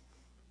wrong.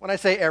 When I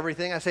say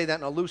everything, I say that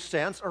in a loose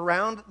sense.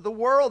 Around the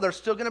world, there's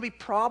still going to be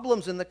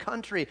problems in the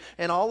country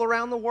and all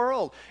around the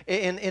world.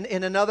 In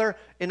another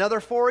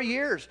 4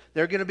 years,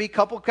 there are going to be a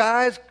couple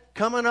guys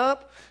coming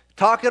up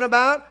talking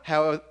about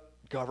how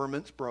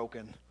government's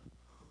broken.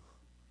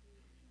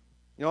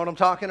 You know what I'm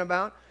talking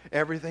about?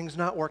 Everything's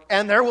not working.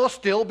 And there will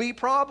still be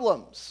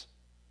problems.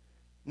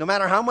 No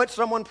matter how much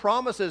someone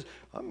promises,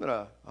 I'm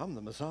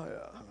the Messiah.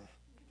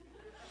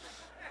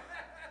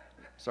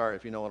 Sorry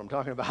if you know what I'm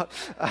talking about.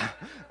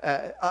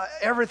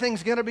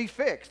 Everything's going to be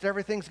fixed.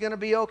 Everything's going to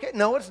be okay.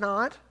 No, it's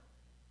not.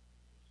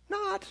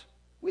 Not.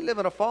 We live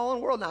in a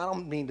fallen world. Now, I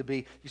don't mean to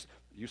be,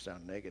 you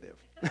sound negative.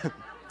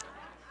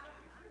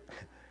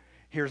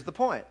 Here's the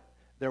point.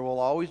 There will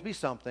always be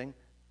something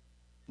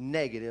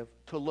negative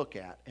to look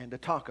at and to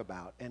talk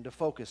about and to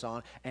focus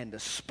on and to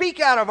speak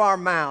out of our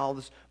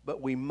mouths,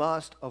 but we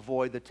must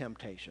avoid the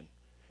temptation.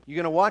 You're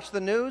going to watch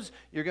the news,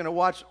 you're going to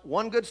watch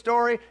one good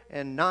story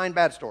and 9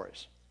 bad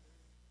stories.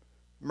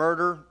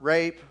 Murder,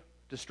 rape,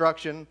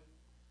 destruction.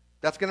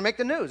 That's going to make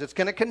the news. It's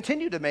going to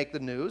continue to make the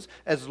news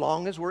as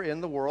long as we're in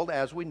the world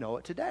as we know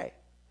it today.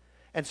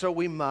 And so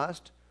we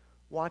must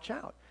watch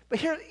out. But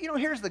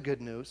here's the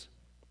good news.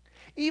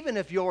 Even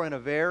if you're in a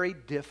very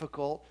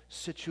difficult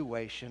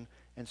situation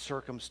and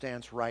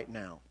circumstance right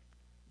now,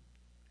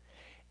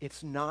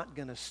 it's not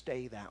going to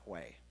stay that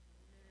way.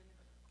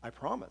 I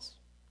promise.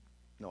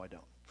 No, I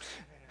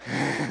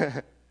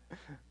don't.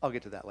 I'll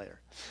get to that later.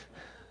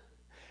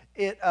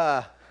 It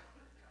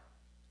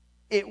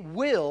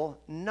will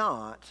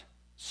not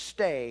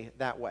stay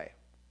that way.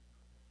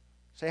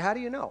 Say, how do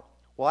you know?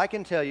 Well, I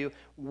can tell you,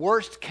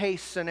 worst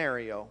case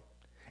scenario,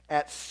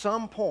 at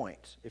some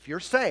point, if you're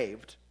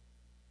saved,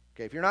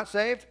 okay, if you're not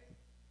saved,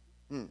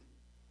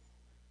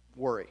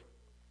 worry.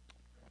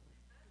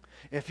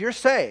 If you're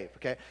saved,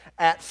 okay,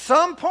 at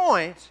some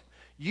point,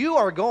 you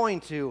are going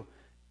to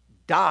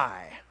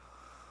die.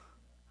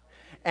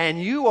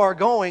 And you are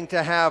going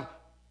to have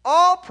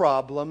all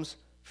problems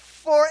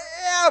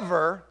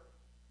forever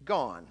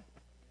gone.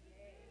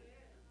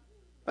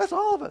 That's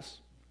all of us.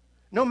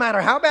 No matter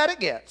how bad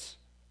it gets,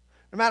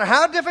 no matter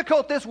how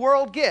difficult this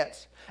world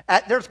gets,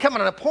 there's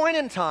coming a point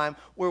in time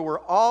where we're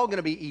all going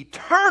to be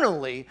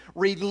eternally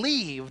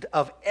relieved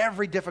of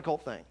every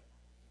difficult thing.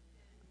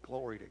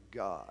 Glory to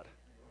God.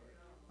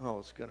 Oh,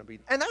 it's going to be,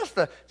 and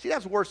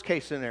that's worst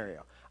case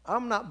scenario.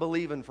 I'm not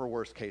believing for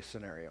worst case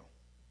scenario.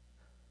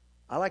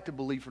 I like to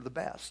believe for the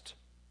best.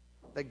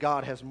 That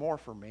God has more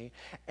for me,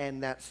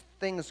 and that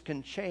things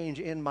can change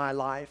in my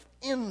life,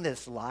 in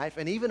this life,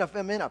 and even if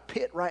I'm in a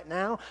pit right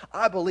now,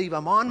 I believe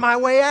I'm on my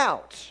way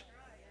out.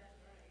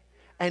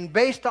 And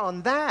based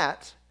on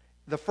that,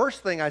 the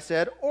first thing I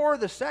said, or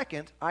the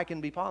second, I can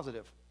be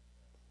positive.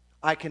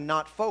 I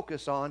cannot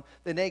focus on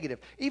the negative.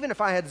 Even if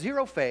I had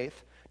zero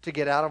faith to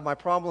get out of my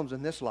problems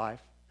in this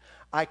life,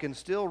 I can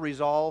still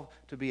resolve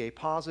to be a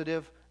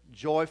positive,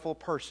 joyful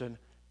person.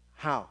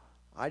 How?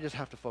 I just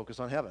have to focus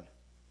on heaven.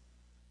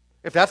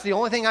 If that's the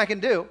only thing I can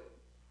do,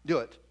 do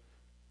it.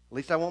 At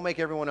least I won't make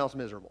everyone else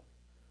miserable.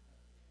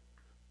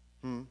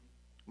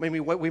 Maybe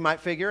we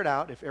might figure it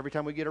out if every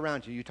time we get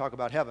around you talk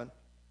about heaven.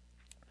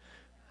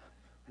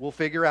 We'll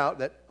figure out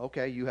that,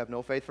 okay, you have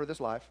no faith for this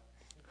life.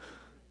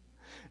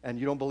 And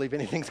you don't believe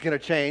anything's going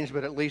to change,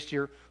 but at least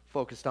you're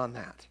focused on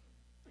that.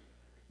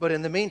 But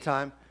in the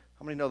meantime,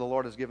 how many know the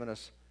Lord has given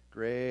us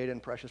great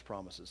and precious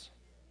promises?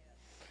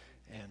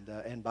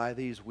 And by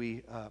these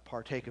we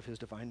partake of His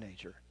divine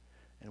nature.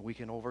 And we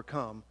can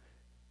overcome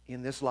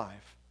in this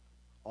life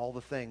all the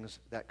things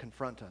that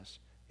confront us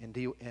and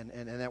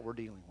that we're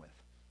dealing with.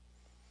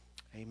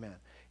 Amen.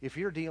 If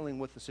you're dealing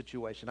with the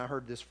situation, I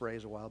heard this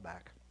phrase a while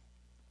back.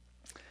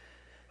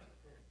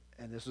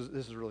 And this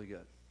is really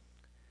good.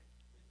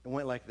 It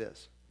went like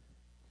this.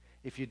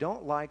 If you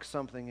don't like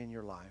something in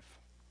your life,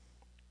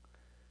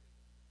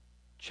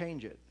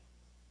 change it.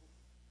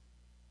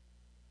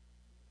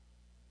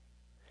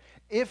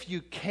 If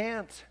you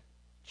can't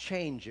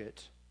change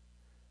it,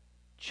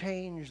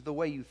 change the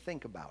way you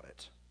think about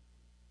it.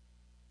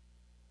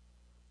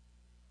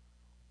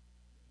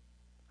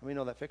 How many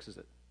know that fixes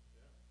it?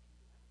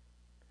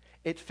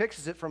 It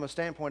fixes it from a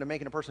standpoint of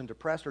making a person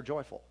depressed or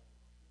joyful.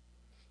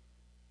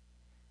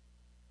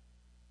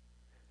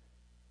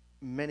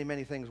 many,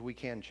 many things we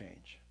can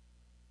change.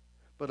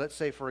 But let's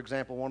say, for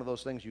example, one of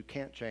those things you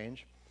can't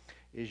change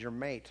is your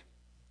mate.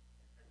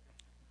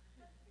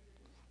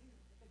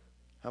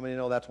 How many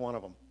know that's one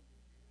of them?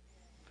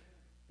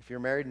 If you're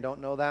married and don't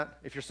know that,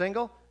 if you're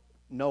single,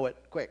 know it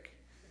quick.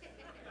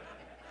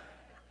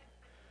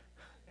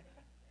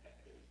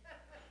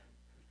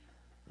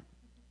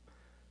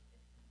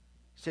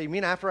 So you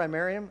mean after I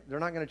marry him, they're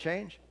not going to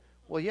change?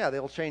 Well, yeah,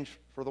 they'll change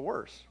for the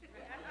worse.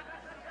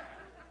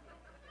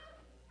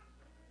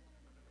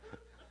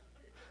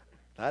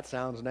 That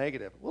sounds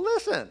negative. Well,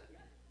 listen.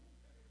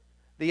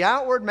 The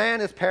outward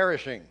man is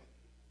perishing.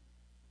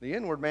 The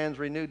inward man's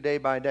renewed day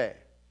by day.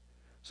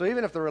 So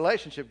even if the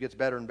relationship gets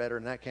better and better,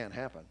 and that can't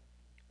happen.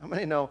 How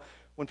many know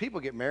when people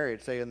get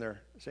married, say in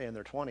their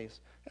 20s,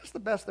 that's the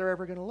best they're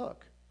ever going to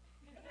look?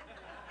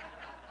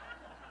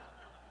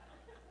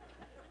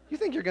 You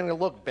think you're going to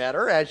look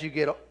better as you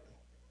get older?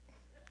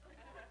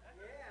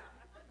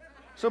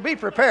 So be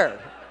prepared.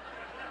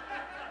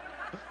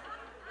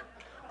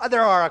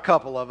 There are a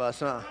couple of us,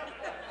 huh?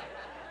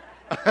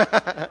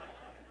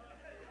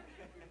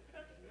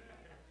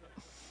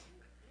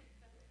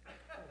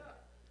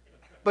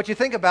 But you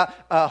think about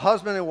a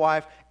husband and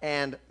wife,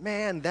 and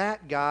man,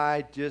 that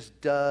guy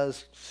just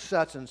does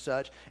such and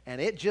such,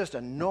 and it just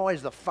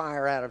annoys the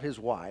fire out of his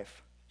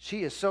wife.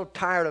 She is so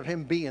tired of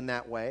him being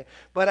that way.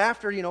 But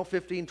after,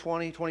 15,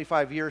 20,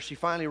 25 years, she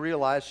finally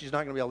realized she's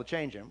not going to be able to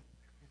change him.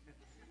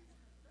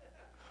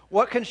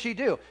 What can she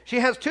do? She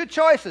has two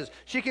choices.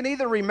 She can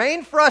either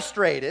remain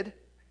frustrated,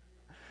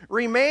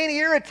 remain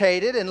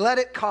irritated, and let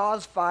it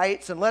cause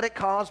fights and let it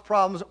cause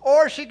problems,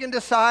 or she can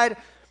decide,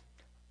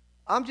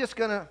 I'm just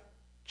going to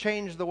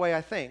change the way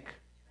I think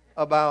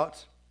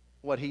about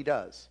what he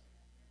does.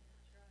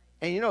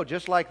 And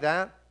just like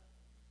that,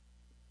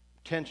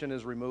 tension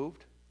is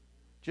removed.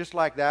 Just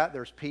like that,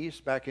 there's peace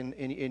back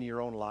in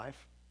your own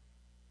life.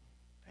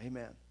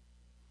 Amen.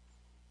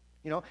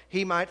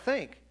 He might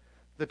think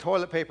the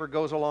toilet paper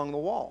goes along the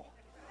wall.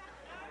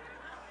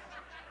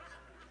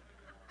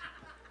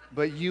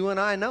 But you and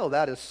I know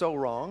that is so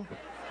wrong.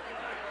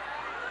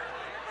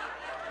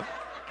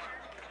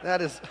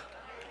 That is...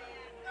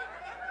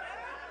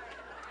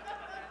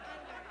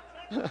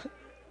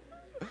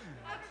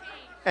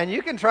 And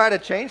you can try to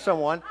change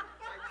someone.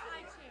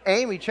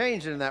 Amy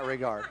changed in that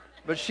regard.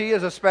 But she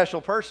is a special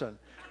person.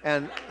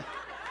 And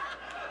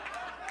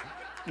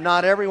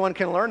not everyone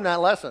can learn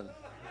that lesson.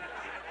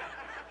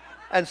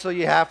 And so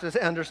you have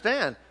to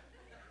understand,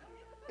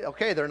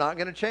 okay, they're not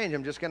going to change.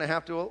 I'm just going to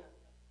have to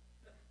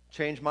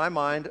change my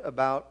mind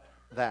about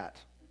that.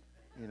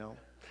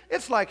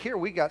 It's like here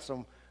we got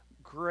some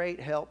great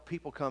help.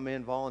 People come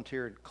in,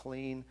 volunteer, and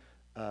clean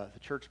the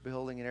church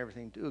building and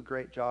everything, do a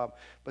great job,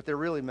 but they're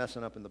really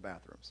messing up in the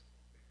bathrooms.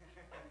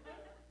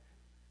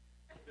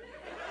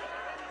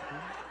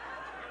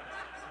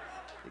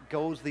 It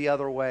goes the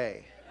other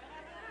way.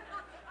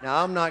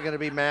 Now, I'm not going to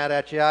be mad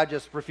at you. I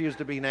just refuse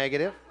to be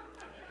negative.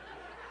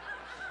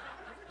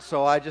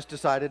 So I just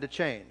decided to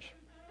change.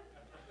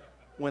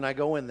 When I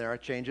go in there, I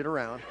change it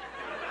around.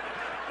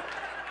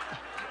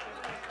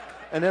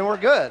 And then we're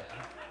good.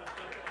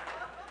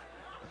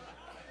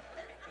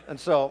 And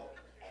so,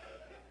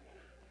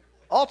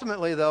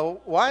 ultimately,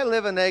 though, why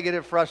live a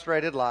negative,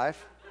 frustrated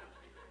life?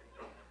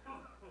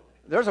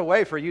 There's a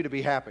way for you to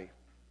be happy.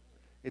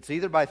 It's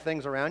either by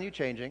things around you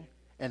changing,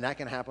 and that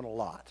can happen a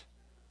lot.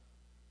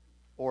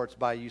 Or it's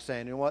by you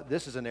saying, you know what,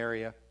 this is an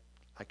area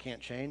I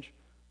can't change,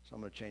 so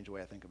I'm going to change the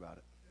way I think about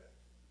it.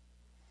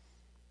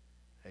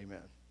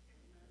 Amen.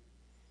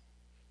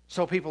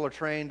 So people are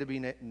trained to be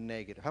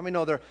negative. How many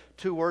know there are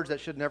two words that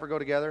should never go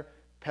together?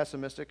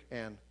 Pessimistic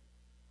and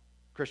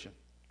Christian.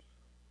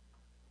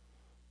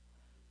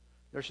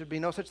 There should be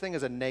no such thing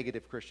as a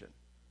negative Christian,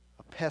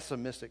 a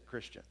pessimistic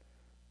Christian.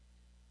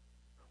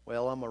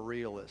 Well, I'm a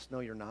realist. No,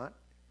 you're not.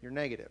 You're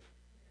negative.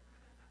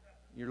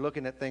 You're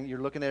looking at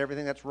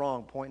everything that's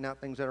wrong, pointing out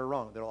things that are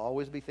wrong. There'll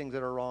always be things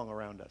that are wrong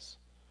around us.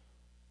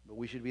 But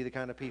we should be the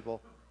kind of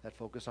people that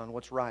focus on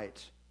what's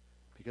right.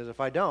 Because if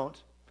I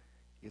don't,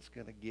 it's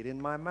going to get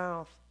in my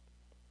mouth.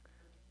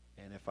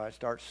 And if I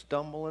start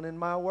stumbling in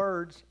my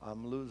words,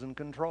 I'm losing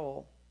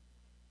control.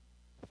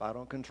 If I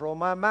don't control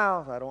my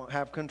mouth, I don't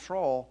have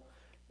control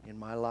in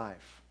my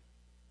life.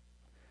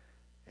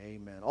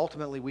 Amen.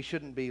 Ultimately, we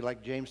shouldn't be,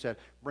 like James said,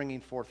 bringing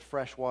forth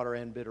fresh water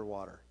and bitter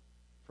water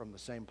from the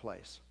same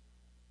place.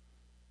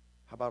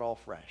 How about all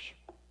fresh?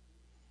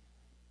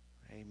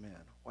 Amen.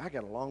 Well, I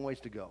got a long ways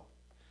to go.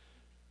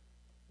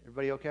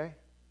 Everybody okay?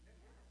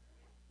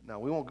 No,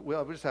 we won't. We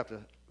just have to.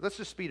 Let's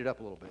just speed it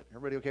up a little bit.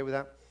 Everybody okay with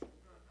that?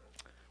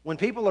 When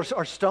people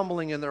are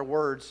stumbling in their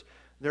words,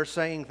 they're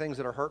saying things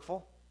that are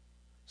hurtful.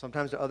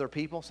 Sometimes to other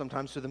people,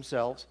 sometimes to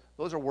themselves.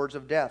 Those are words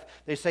of death.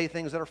 They say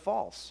things that are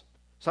false.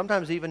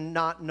 Sometimes even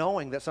not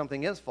knowing that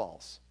something is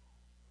false.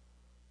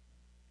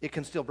 It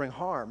can still bring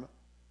harm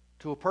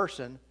to a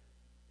person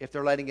if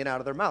they're letting it out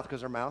of their mouth.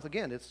 Because their mouth,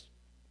 again, it's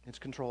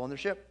controlling their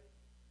ship.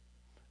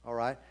 All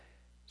right?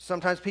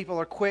 Sometimes people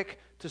are quick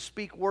to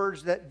speak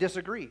words that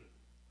disagree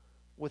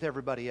with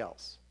everybody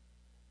else.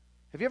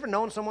 Have you ever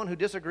known someone who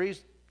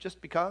disagrees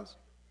just because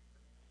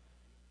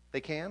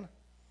they can?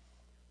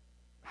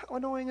 How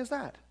annoying is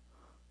that?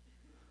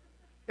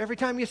 Every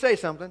time you say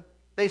something,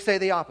 they say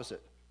the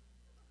opposite.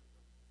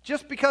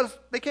 Just because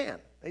they can.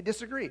 They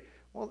disagree.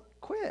 Well,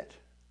 quit.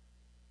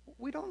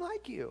 We don't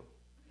like you.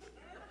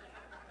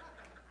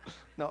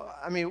 No,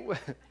 I mean,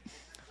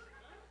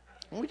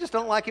 we just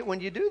don't like it when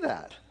you do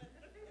that.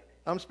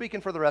 I'm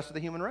speaking for the rest of the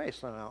human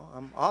race now.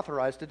 I'm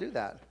authorized to do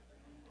that.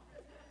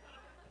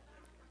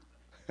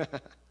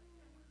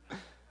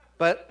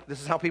 But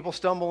this is how people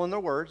stumble in their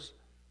words.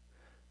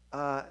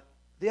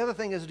 The other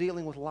thing is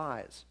dealing with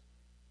lies.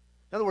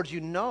 In other words,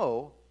 you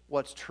know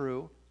what's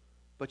true,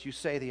 but you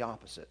say the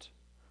opposite.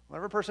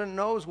 Whenever a person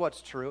knows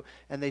what's true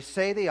and they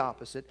say the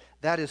opposite,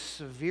 that is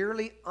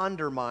severely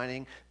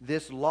undermining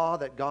this law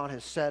that God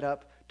has set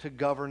up to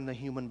govern the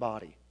human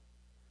body.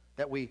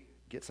 That we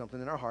get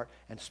something in our heart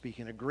and speak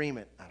in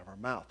agreement out of our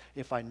mouth.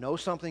 If I know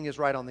something is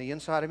right on the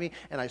inside of me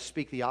and I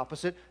speak the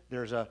opposite,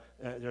 there's a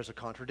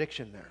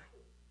contradiction there.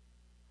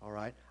 All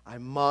right? I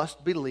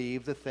must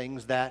believe the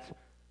things that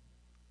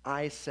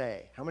I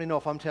say. How many know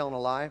if I'm telling a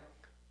lie,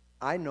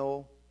 I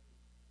know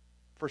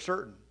for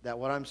certain that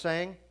what I'm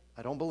saying,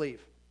 I don't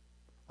believe.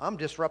 I'm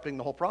disrupting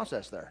the whole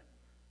process there.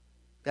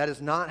 That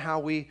is not how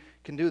we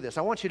can do this.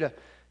 I want you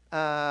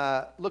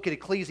to look at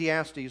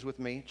Ecclesiastes with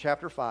me,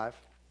 chapter 5.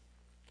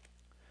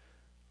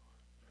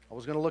 I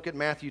was going to look at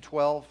Matthew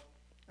 12.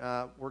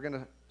 We're going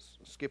to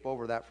skip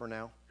over that for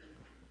now.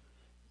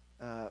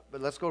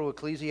 But let's go to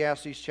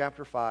Ecclesiastes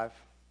chapter 5.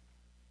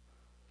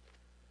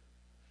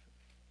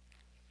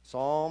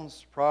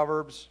 Psalms,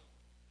 Proverbs,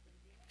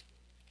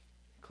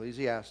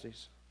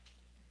 Ecclesiastes.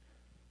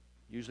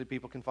 Usually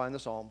people can find the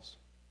Psalms,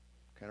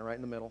 kind of right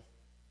in the middle.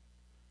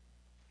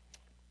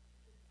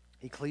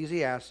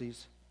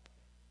 Ecclesiastes.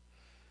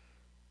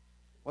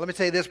 Well, let me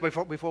say this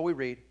before we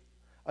read.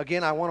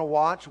 Again, I want to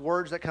watch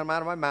words that come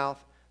out of my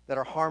mouth that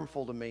are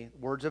harmful to me,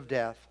 words of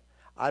death.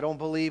 I don't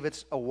believe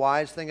it's a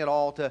wise thing at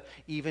all to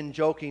even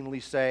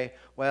jokingly say,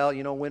 well,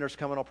 winter's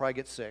coming, I'll probably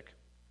get sick.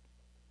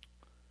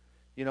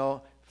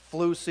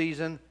 Flu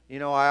season,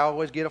 I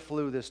always get a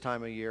flu this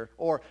time of year.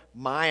 Or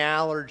my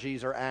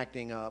allergies are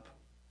acting up.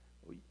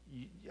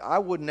 I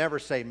would never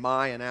say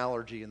my and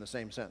allergy in the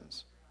same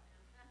sentence.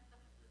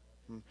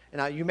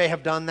 And you may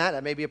have done that.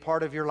 That may be a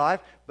part of your life.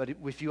 But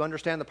if you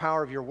understand the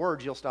power of your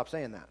words, you'll stop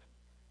saying that.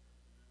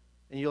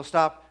 And you'll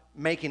stop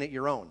making it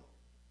your own.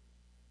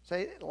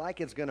 Say it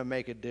like it's going to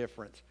make a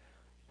difference.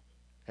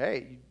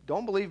 Hey,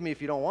 don't believe me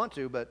if you don't want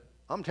to, but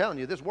I'm telling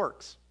you, this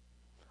works.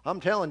 I'm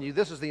telling you,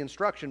 this is the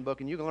instruction book,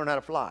 and you can learn how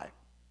to fly.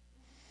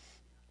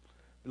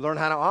 Learn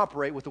how to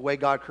operate with the way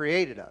God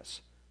created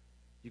us.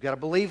 You've got to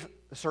believe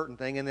a certain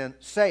thing and then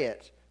say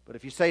it. But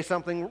if you say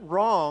something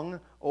wrong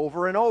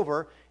over and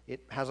over,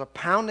 it has a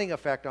pounding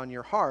effect on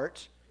your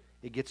heart.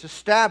 It gets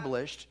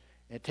established,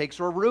 and it takes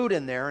a root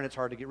in there, and it's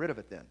hard to get rid of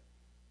it then.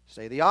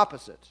 Say the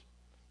opposite.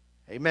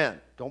 Amen.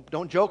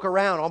 Don't joke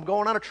around. I'm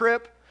going on a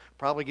trip,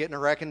 probably get in a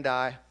wreck and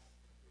die.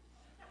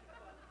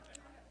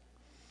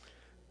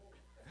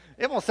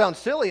 It won't sound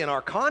silly in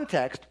our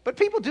context, but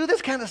people do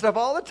this kind of stuff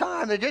all the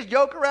time. They just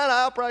joke around.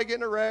 I'll probably get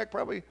in a wreck,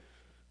 probably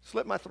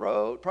slit my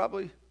throat,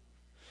 probably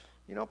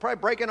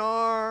break an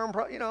arm.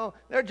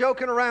 They're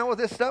joking around with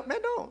this stuff. Man,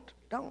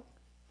 don't.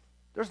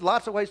 There's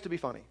lots of ways to be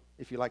funny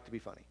if you like to be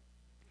funny.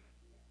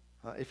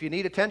 If you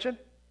need attention,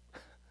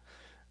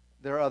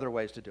 there are other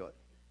ways to do it.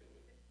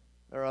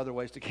 There are other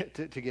ways to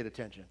get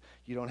attention.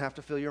 You don't have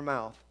to fill your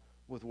mouth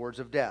with words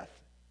of death,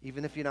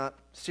 even if you're not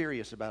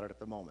serious about it at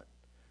the moment.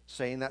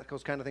 Saying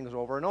those kind of things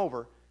over and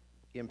over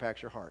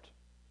impacts your heart.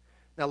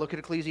 Now look at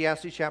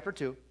Ecclesiastes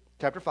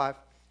chapter 5,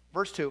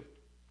 verse 2.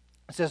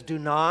 It says, do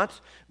not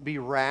be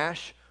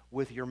rash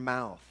with your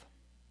mouth,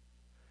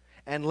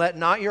 and let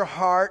not your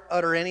heart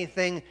utter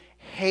anything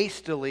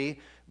hastily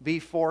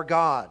before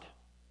God.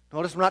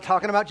 Notice I'm not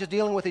talking about just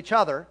dealing with each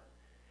other.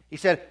 He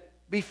said,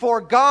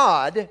 before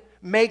God,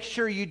 make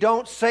sure you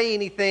don't say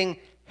anything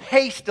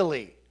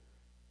hastily.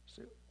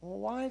 So, well,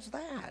 why is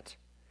that?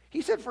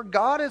 He said, for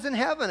God is in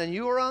heaven and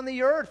you are on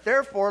the earth.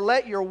 Therefore,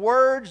 let your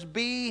words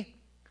be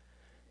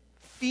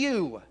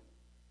few.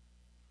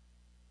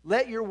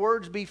 Let your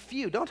words be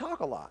few. Don't talk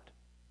a lot.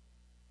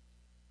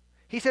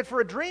 He said, for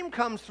a dream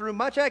comes through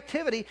much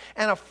activity,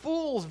 and a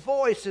fool's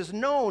voice is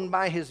known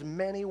by his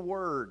many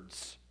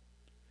words.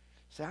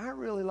 Say, I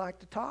really like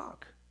to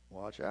talk.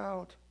 Watch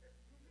out.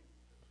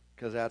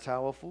 Because that's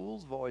how a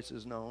fool's voice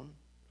is known,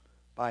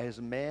 by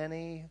his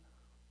many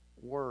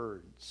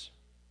words.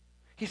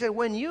 He said,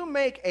 when you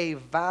make a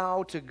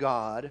vow to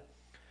God,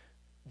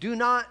 do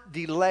not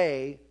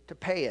delay to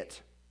pay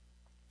it.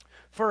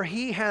 For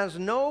he has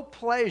no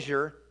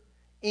pleasure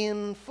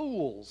in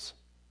fools.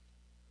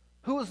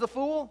 Who is the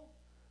fool?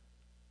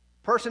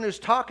 Person who's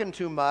talking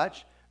too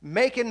much,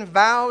 making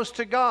vows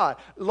to God.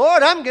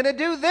 Lord, I'm going to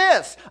do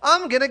this.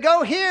 I'm going to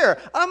go here.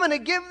 I'm going to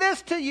give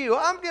this to you.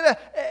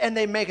 And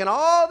they're making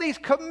all these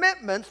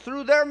commitments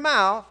through their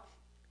mouth.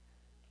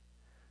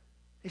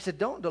 He said,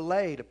 don't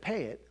delay to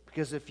pay it,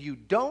 Because if you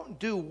don't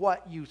do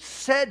what you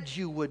said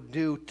you would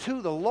do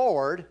to the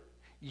Lord,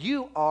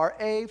 you are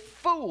a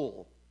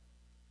fool.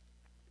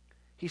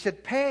 He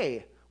said,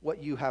 pay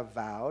what you have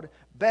vowed.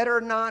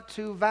 Better not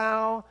to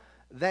vow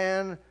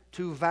than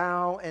to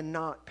vow and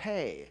not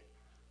pay.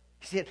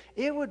 He said,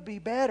 it would be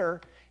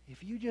better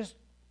if you just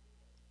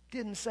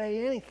didn't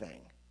say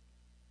anything.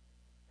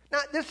 Now,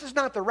 this is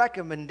not the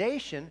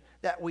recommendation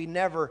that we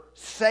never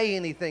say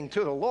anything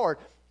to the Lord.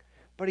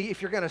 But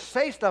if you're going to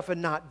say stuff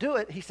and not do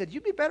it, he said,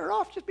 you'd be better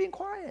off just being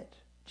quiet.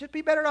 Just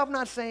be better off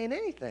not saying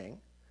anything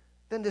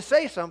than to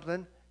say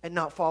something and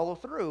not follow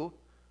through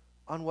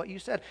on what you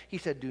said. He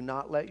said, do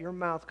not let your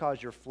mouth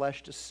cause your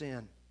flesh to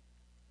sin,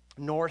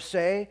 nor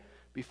say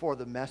before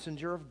the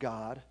messenger of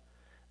God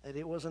that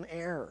it was an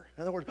error.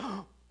 In other words,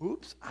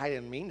 oops, I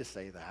didn't mean to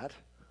say that.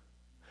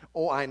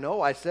 Oh, I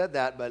know I said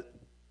that, but,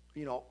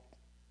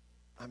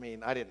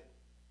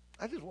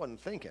 I just wasn't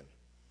thinking.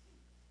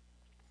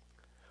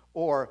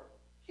 Or,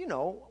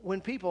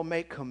 when people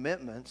make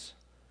commitments,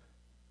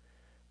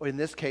 or in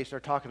this case, they're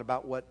talking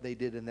about what they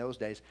did in those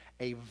days,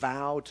 a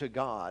vow to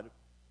God.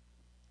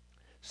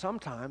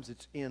 Sometimes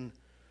it's in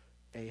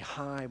a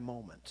high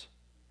moment.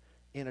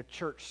 In a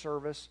church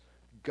service,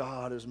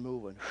 God is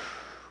moving.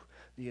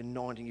 The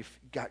anointing, you've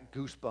got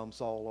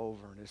goosebumps all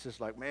over. And it's just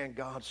like, man,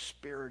 God's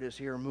Spirit is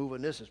here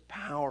moving. This is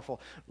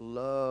powerful.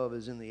 Love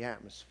is in the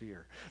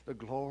atmosphere. The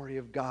glory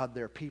of God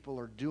there. People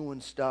are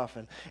doing stuff.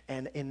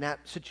 And in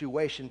that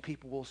situation,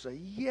 people will say,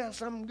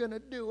 yes, I'm going to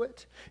do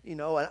it. And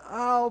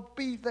I'll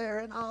be there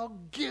and I'll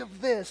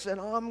give this.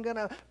 And I'm going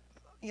to,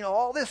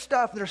 all this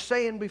stuff they're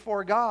saying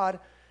before God.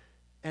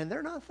 And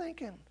they're not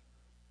thinking.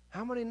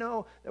 How many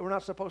know that we're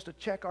not supposed to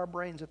check our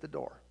brains at the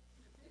door?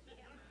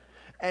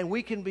 And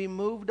we can be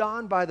moved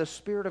on by the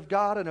Spirit of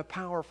God in a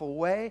powerful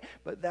way,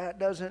 but that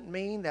doesn't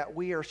mean that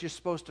we are just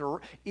supposed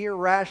to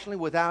irrationally,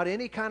 without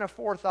any kind of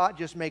forethought,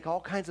 just make all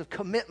kinds of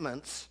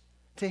commitments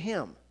to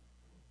Him.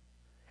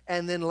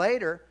 And then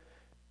later,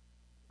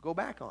 go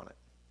back on it.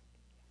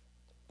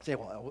 Say,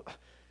 well,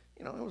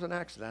 it was an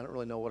accident. I don't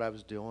really know what I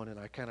was doing, and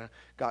I kind of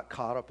got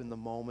caught up in the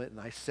moment, and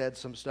I said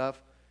some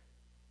stuff.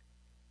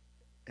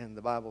 And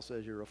the Bible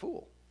says you're a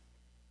fool.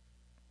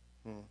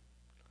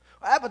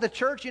 But the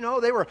church,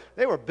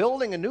 they were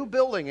building a new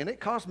building, and it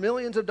cost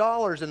millions of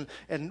dollars,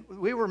 and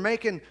we were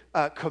making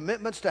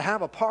commitments to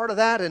have a part of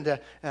that and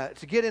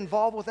to get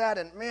involved with that.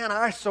 And man,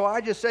 I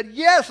just said,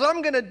 yes,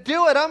 I'm going to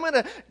do it. I'm going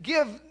to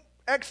give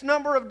X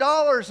number of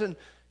dollars, and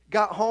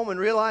got home and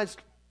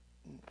realized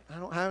I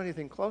don't have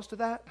anything close to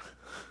that.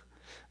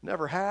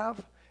 Never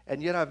have,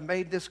 and yet I've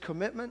made this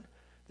commitment,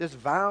 this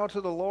vow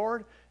to the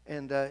Lord,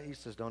 and He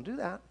says, don't do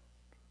that.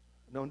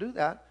 Don't do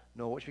that.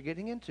 Know what you're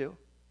getting into.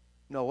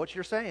 Know what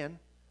you're saying.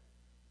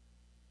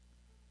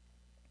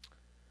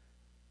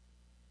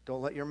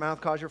 Don't let your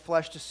mouth cause your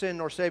flesh to sin,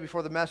 nor say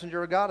before the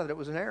messenger of God that it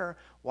was an error.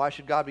 Why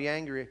should God be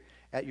angry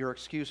at your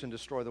excuse and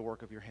destroy the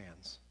work of your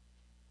hands?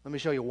 Let me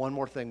show you one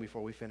more thing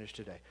before we finish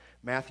today.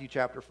 Matthew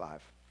chapter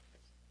 5.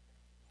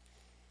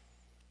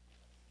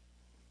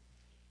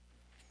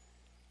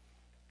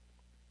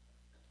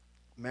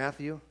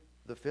 Matthew,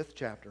 the 5th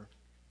chapter.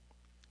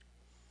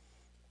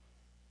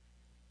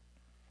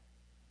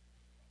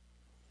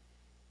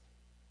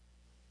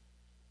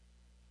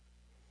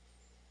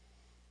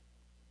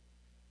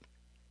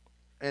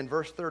 And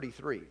verse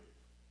 33.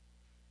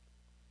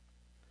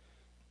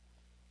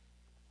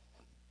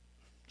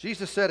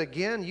 Jesus said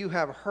again, you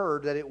have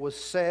heard that it was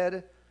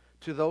said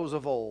to those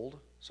of old,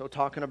 so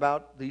talking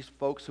about these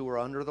folks who were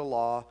under the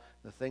law,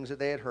 the things that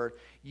they had heard,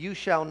 you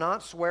shall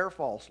not swear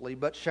falsely,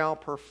 but shall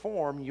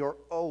perform your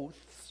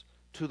oaths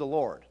to the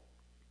Lord.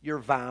 Your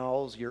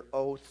vows, your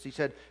oaths. He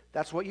said,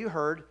 that's what you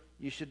heard.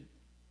 You should,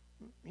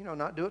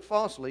 not do it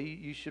falsely.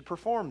 You should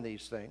perform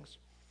these things.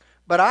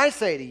 But I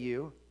say to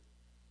you,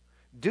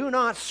 do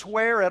not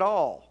swear at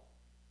all.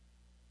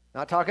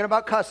 Not talking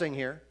about cussing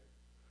here.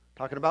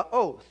 Talking about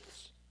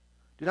oaths.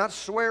 Do not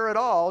swear at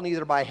all,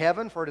 neither by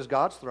heaven, for it is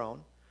God's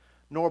throne,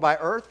 nor by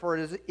earth, for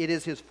it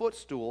is His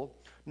footstool,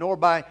 nor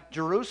by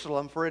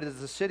Jerusalem, for it is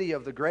the city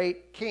of the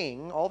great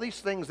King. All these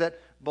things that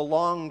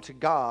belong to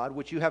God,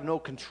 which you have no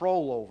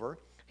control over.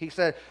 He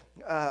said,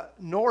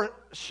 nor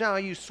shall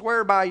you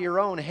swear by your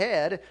own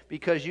head,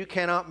 because you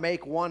cannot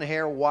make one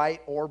hair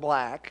white or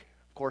black.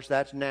 Of course,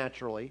 that's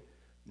naturally.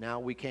 Now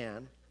we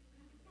can.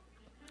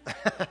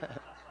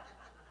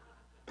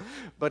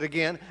 But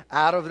again,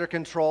 out of their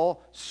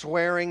control,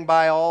 swearing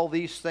by all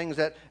these things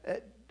that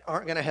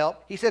aren't going to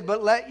help. He said,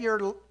 but let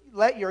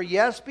your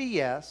yes be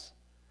yes,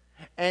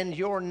 and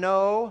your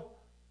no,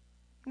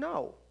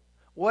 no.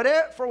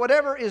 For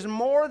whatever is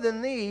more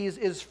than these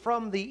is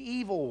from the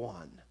evil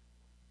one.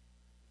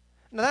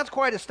 Now that's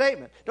quite a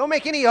statement. Don't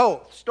make any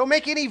oaths. Don't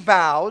make any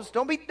vows.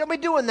 Don't be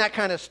doing that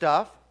kind of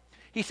stuff.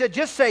 He said,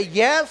 just say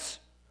yes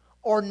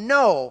or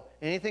no.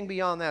 Anything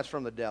beyond that's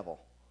from the devil.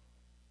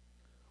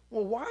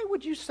 Well, why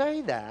would you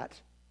say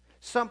that?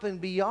 Something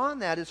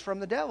beyond that is from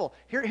the devil.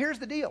 Here's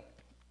the deal.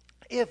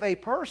 If a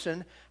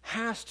person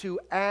has to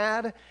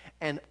add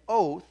an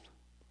oath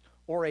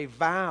or a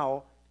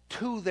vow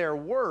to their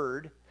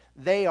word,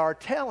 they are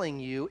telling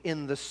you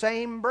in the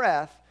same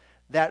breath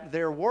that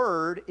their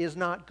word is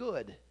not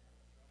good.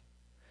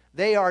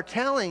 They are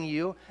telling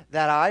you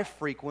that I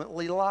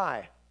frequently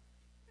lie.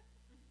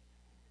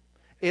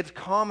 It's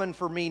common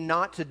for me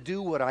not to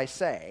do what I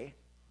say,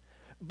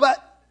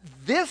 but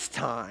this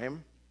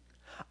time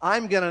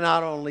I'm going to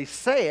not only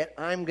say it,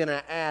 I'm going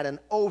to add an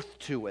oath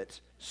to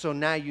it. So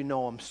now you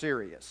know I'm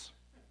serious.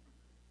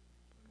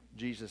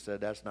 Jesus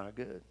said that's not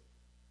good.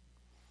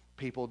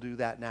 People do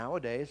that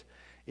nowadays.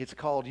 It's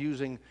called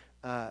using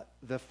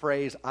the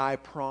phrase, I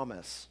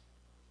promise.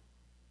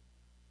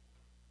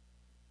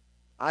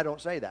 I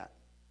don't say that.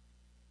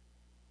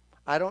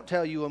 I don't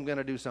tell you I'm going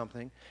to do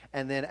something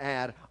and then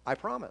add, I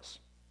promise.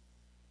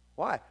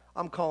 Why?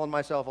 I'm calling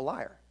myself a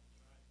liar.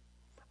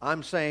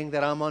 I'm saying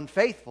that I'm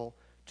unfaithful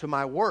to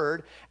my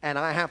word, and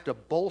I have to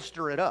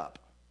bolster it up.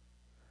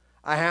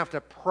 I have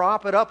to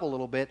prop it up a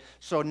little bit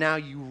so now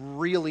you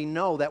really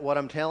know that what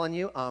I'm telling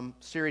you, I'm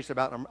serious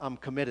about, I'm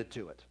committed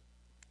to it.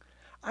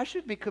 I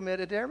should be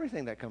committed to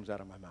everything that comes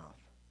out of my mouth.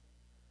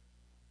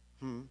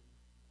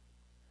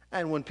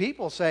 And when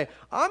people say,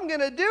 I'm going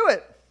to do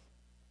it,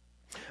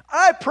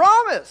 I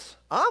promise,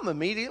 I'm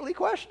immediately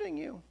questioning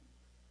you.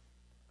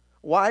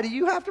 Why do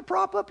you have to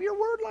prop up your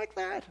word like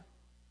that?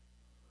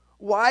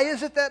 Why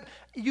is it that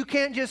you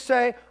can't just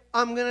say,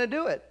 I'm going to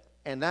do it?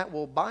 And that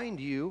will bind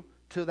you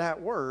to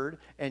that word,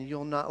 and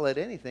you'll not let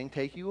anything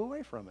take you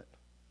away from it.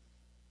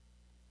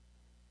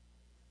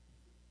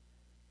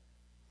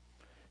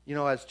 You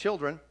know, as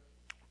children,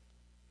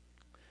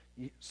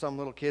 some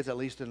little kids, at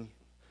least in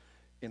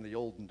the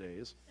olden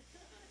days,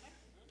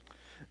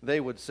 they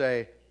would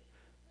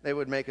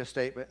make a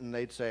statement and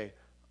they'd say,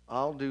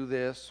 I'll do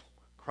this,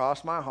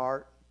 cross my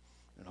heart,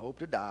 and hope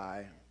to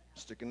die,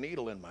 stick a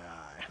needle in my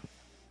eye.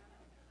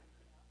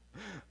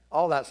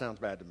 All that sounds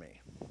bad to me.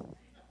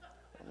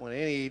 I don't want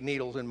any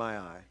needles in my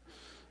eye.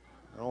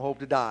 I don't hope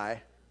to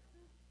die.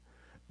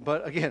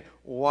 But again,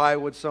 why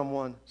would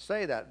someone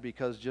say that?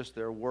 Because just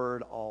their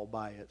word all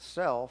by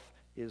itself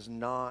is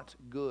not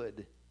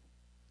good.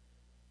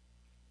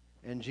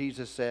 And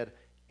Jesus said,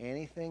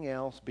 anything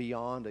else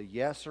beyond a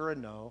yes or a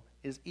no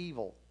is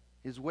evil,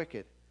 is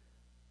wicked.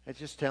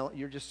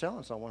 You're just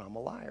telling someone I'm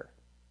a liar.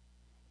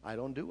 I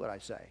don't do what I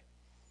say.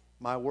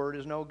 My word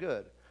is no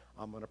good.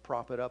 I'm going to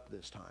prop it up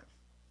this time.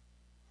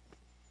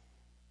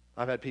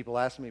 I've had people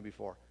ask me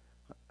before,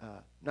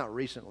 not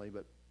recently,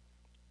 but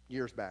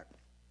years back.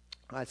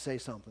 I'd say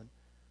something.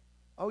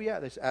 Oh, yeah,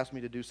 they asked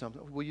me to do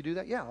something. Will you do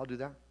that? Yeah, I'll do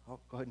that. I'll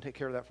go ahead and take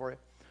care of that for you.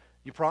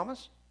 You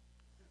promise?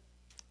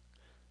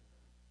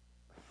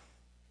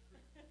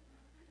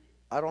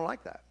 I don't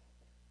like that.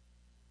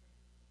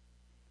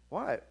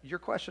 Why? You're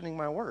questioning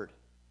my word.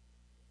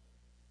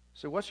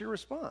 So what's your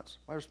response?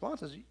 My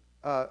response is,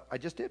 I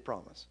just did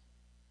promise.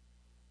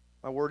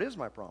 My word is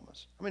my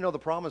promise. I mean, no, the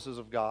promises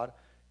of God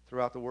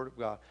throughout the Word of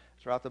God,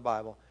 throughout the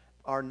Bible,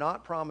 are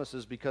not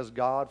promises because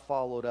God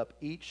followed up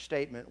each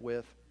statement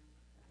with,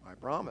 I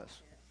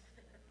promise.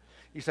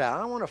 You say,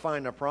 I want to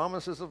find the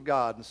promises of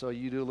God, and so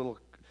you do a little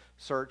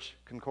search,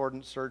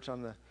 concordance search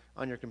on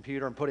your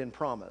computer and put in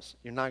promise.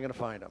 You're not going to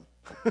find them.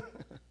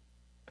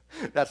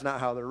 That's not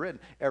how they're written.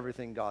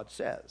 Everything God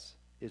says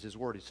is His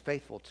Word. He's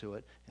faithful to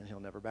it, and He'll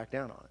never back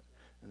down on it.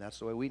 And that's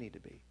the way we need to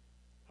be.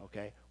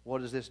 Okay?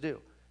 What does this do?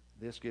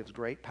 This gives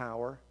great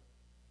power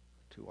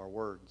to our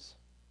words.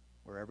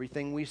 Where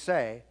everything we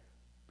say,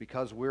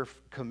 because we're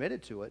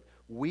committed to it,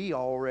 we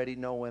already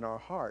know in our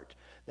heart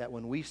that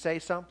when we say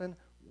something,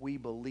 we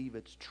believe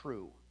it's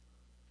true.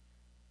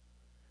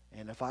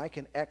 And if I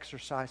can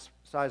exercise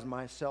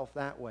myself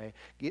that way,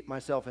 get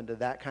myself into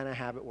that kind of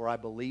habit where I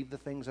believe the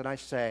things that I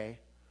say,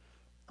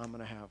 I'm going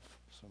to have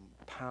some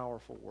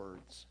powerful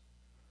words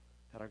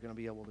that are going to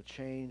be able to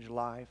change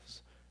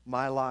lives,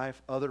 my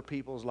life, other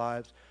people's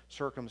lives,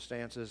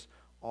 circumstances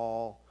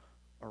all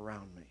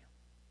around me.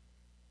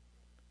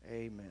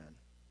 Amen.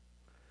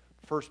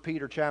 1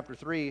 Peter chapter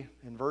 3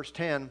 in verse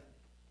 10,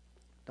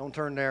 don't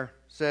turn there,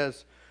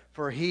 says,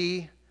 for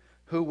he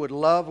who would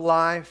love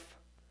life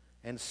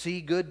and see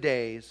good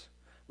days,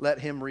 let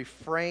him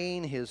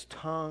refrain his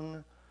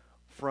tongue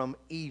from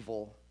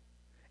evil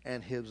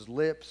and his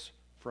lips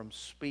from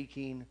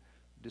speaking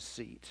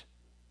deceit.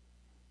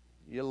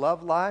 You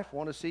love life,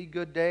 want to see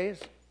good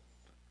days?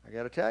 I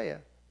got to tell you,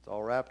 it's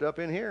all wrapped up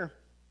in here.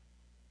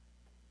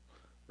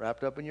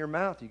 Wrapped up in your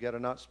mouth. You got to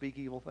not speak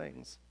evil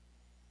things.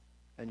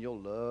 And you'll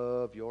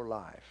love your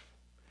life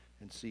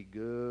and see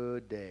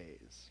good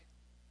days.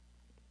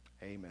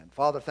 Amen.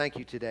 Father, thank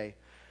you today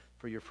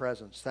for your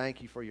presence.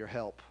 Thank you for your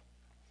help.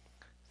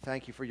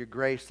 Thank you for your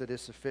grace that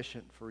is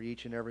sufficient for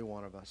each and every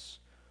one of us.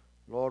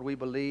 Lord, we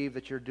believe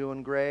that you're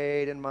doing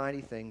great and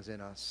mighty things in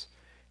us.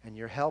 And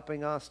you're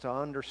helping us to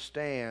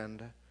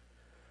understand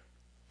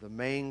the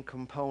main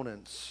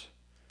components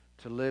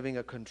to living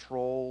a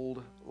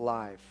controlled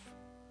life.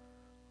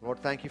 Lord,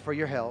 thank you for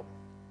your help.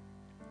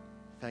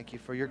 Thank you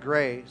for your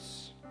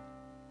grace.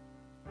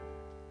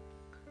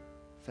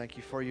 Thank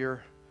you for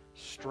your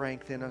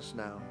strength in us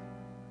now.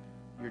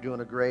 You're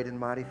doing a great and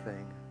mighty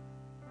thing.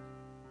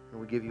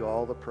 And we give you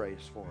all the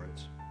praise for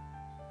it.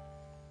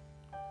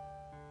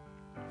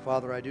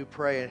 Father, I do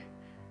pray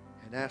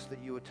and ask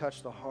that you would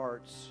touch the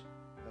hearts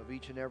of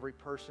each and every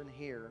person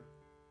here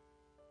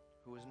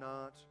who is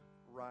not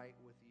right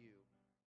with you.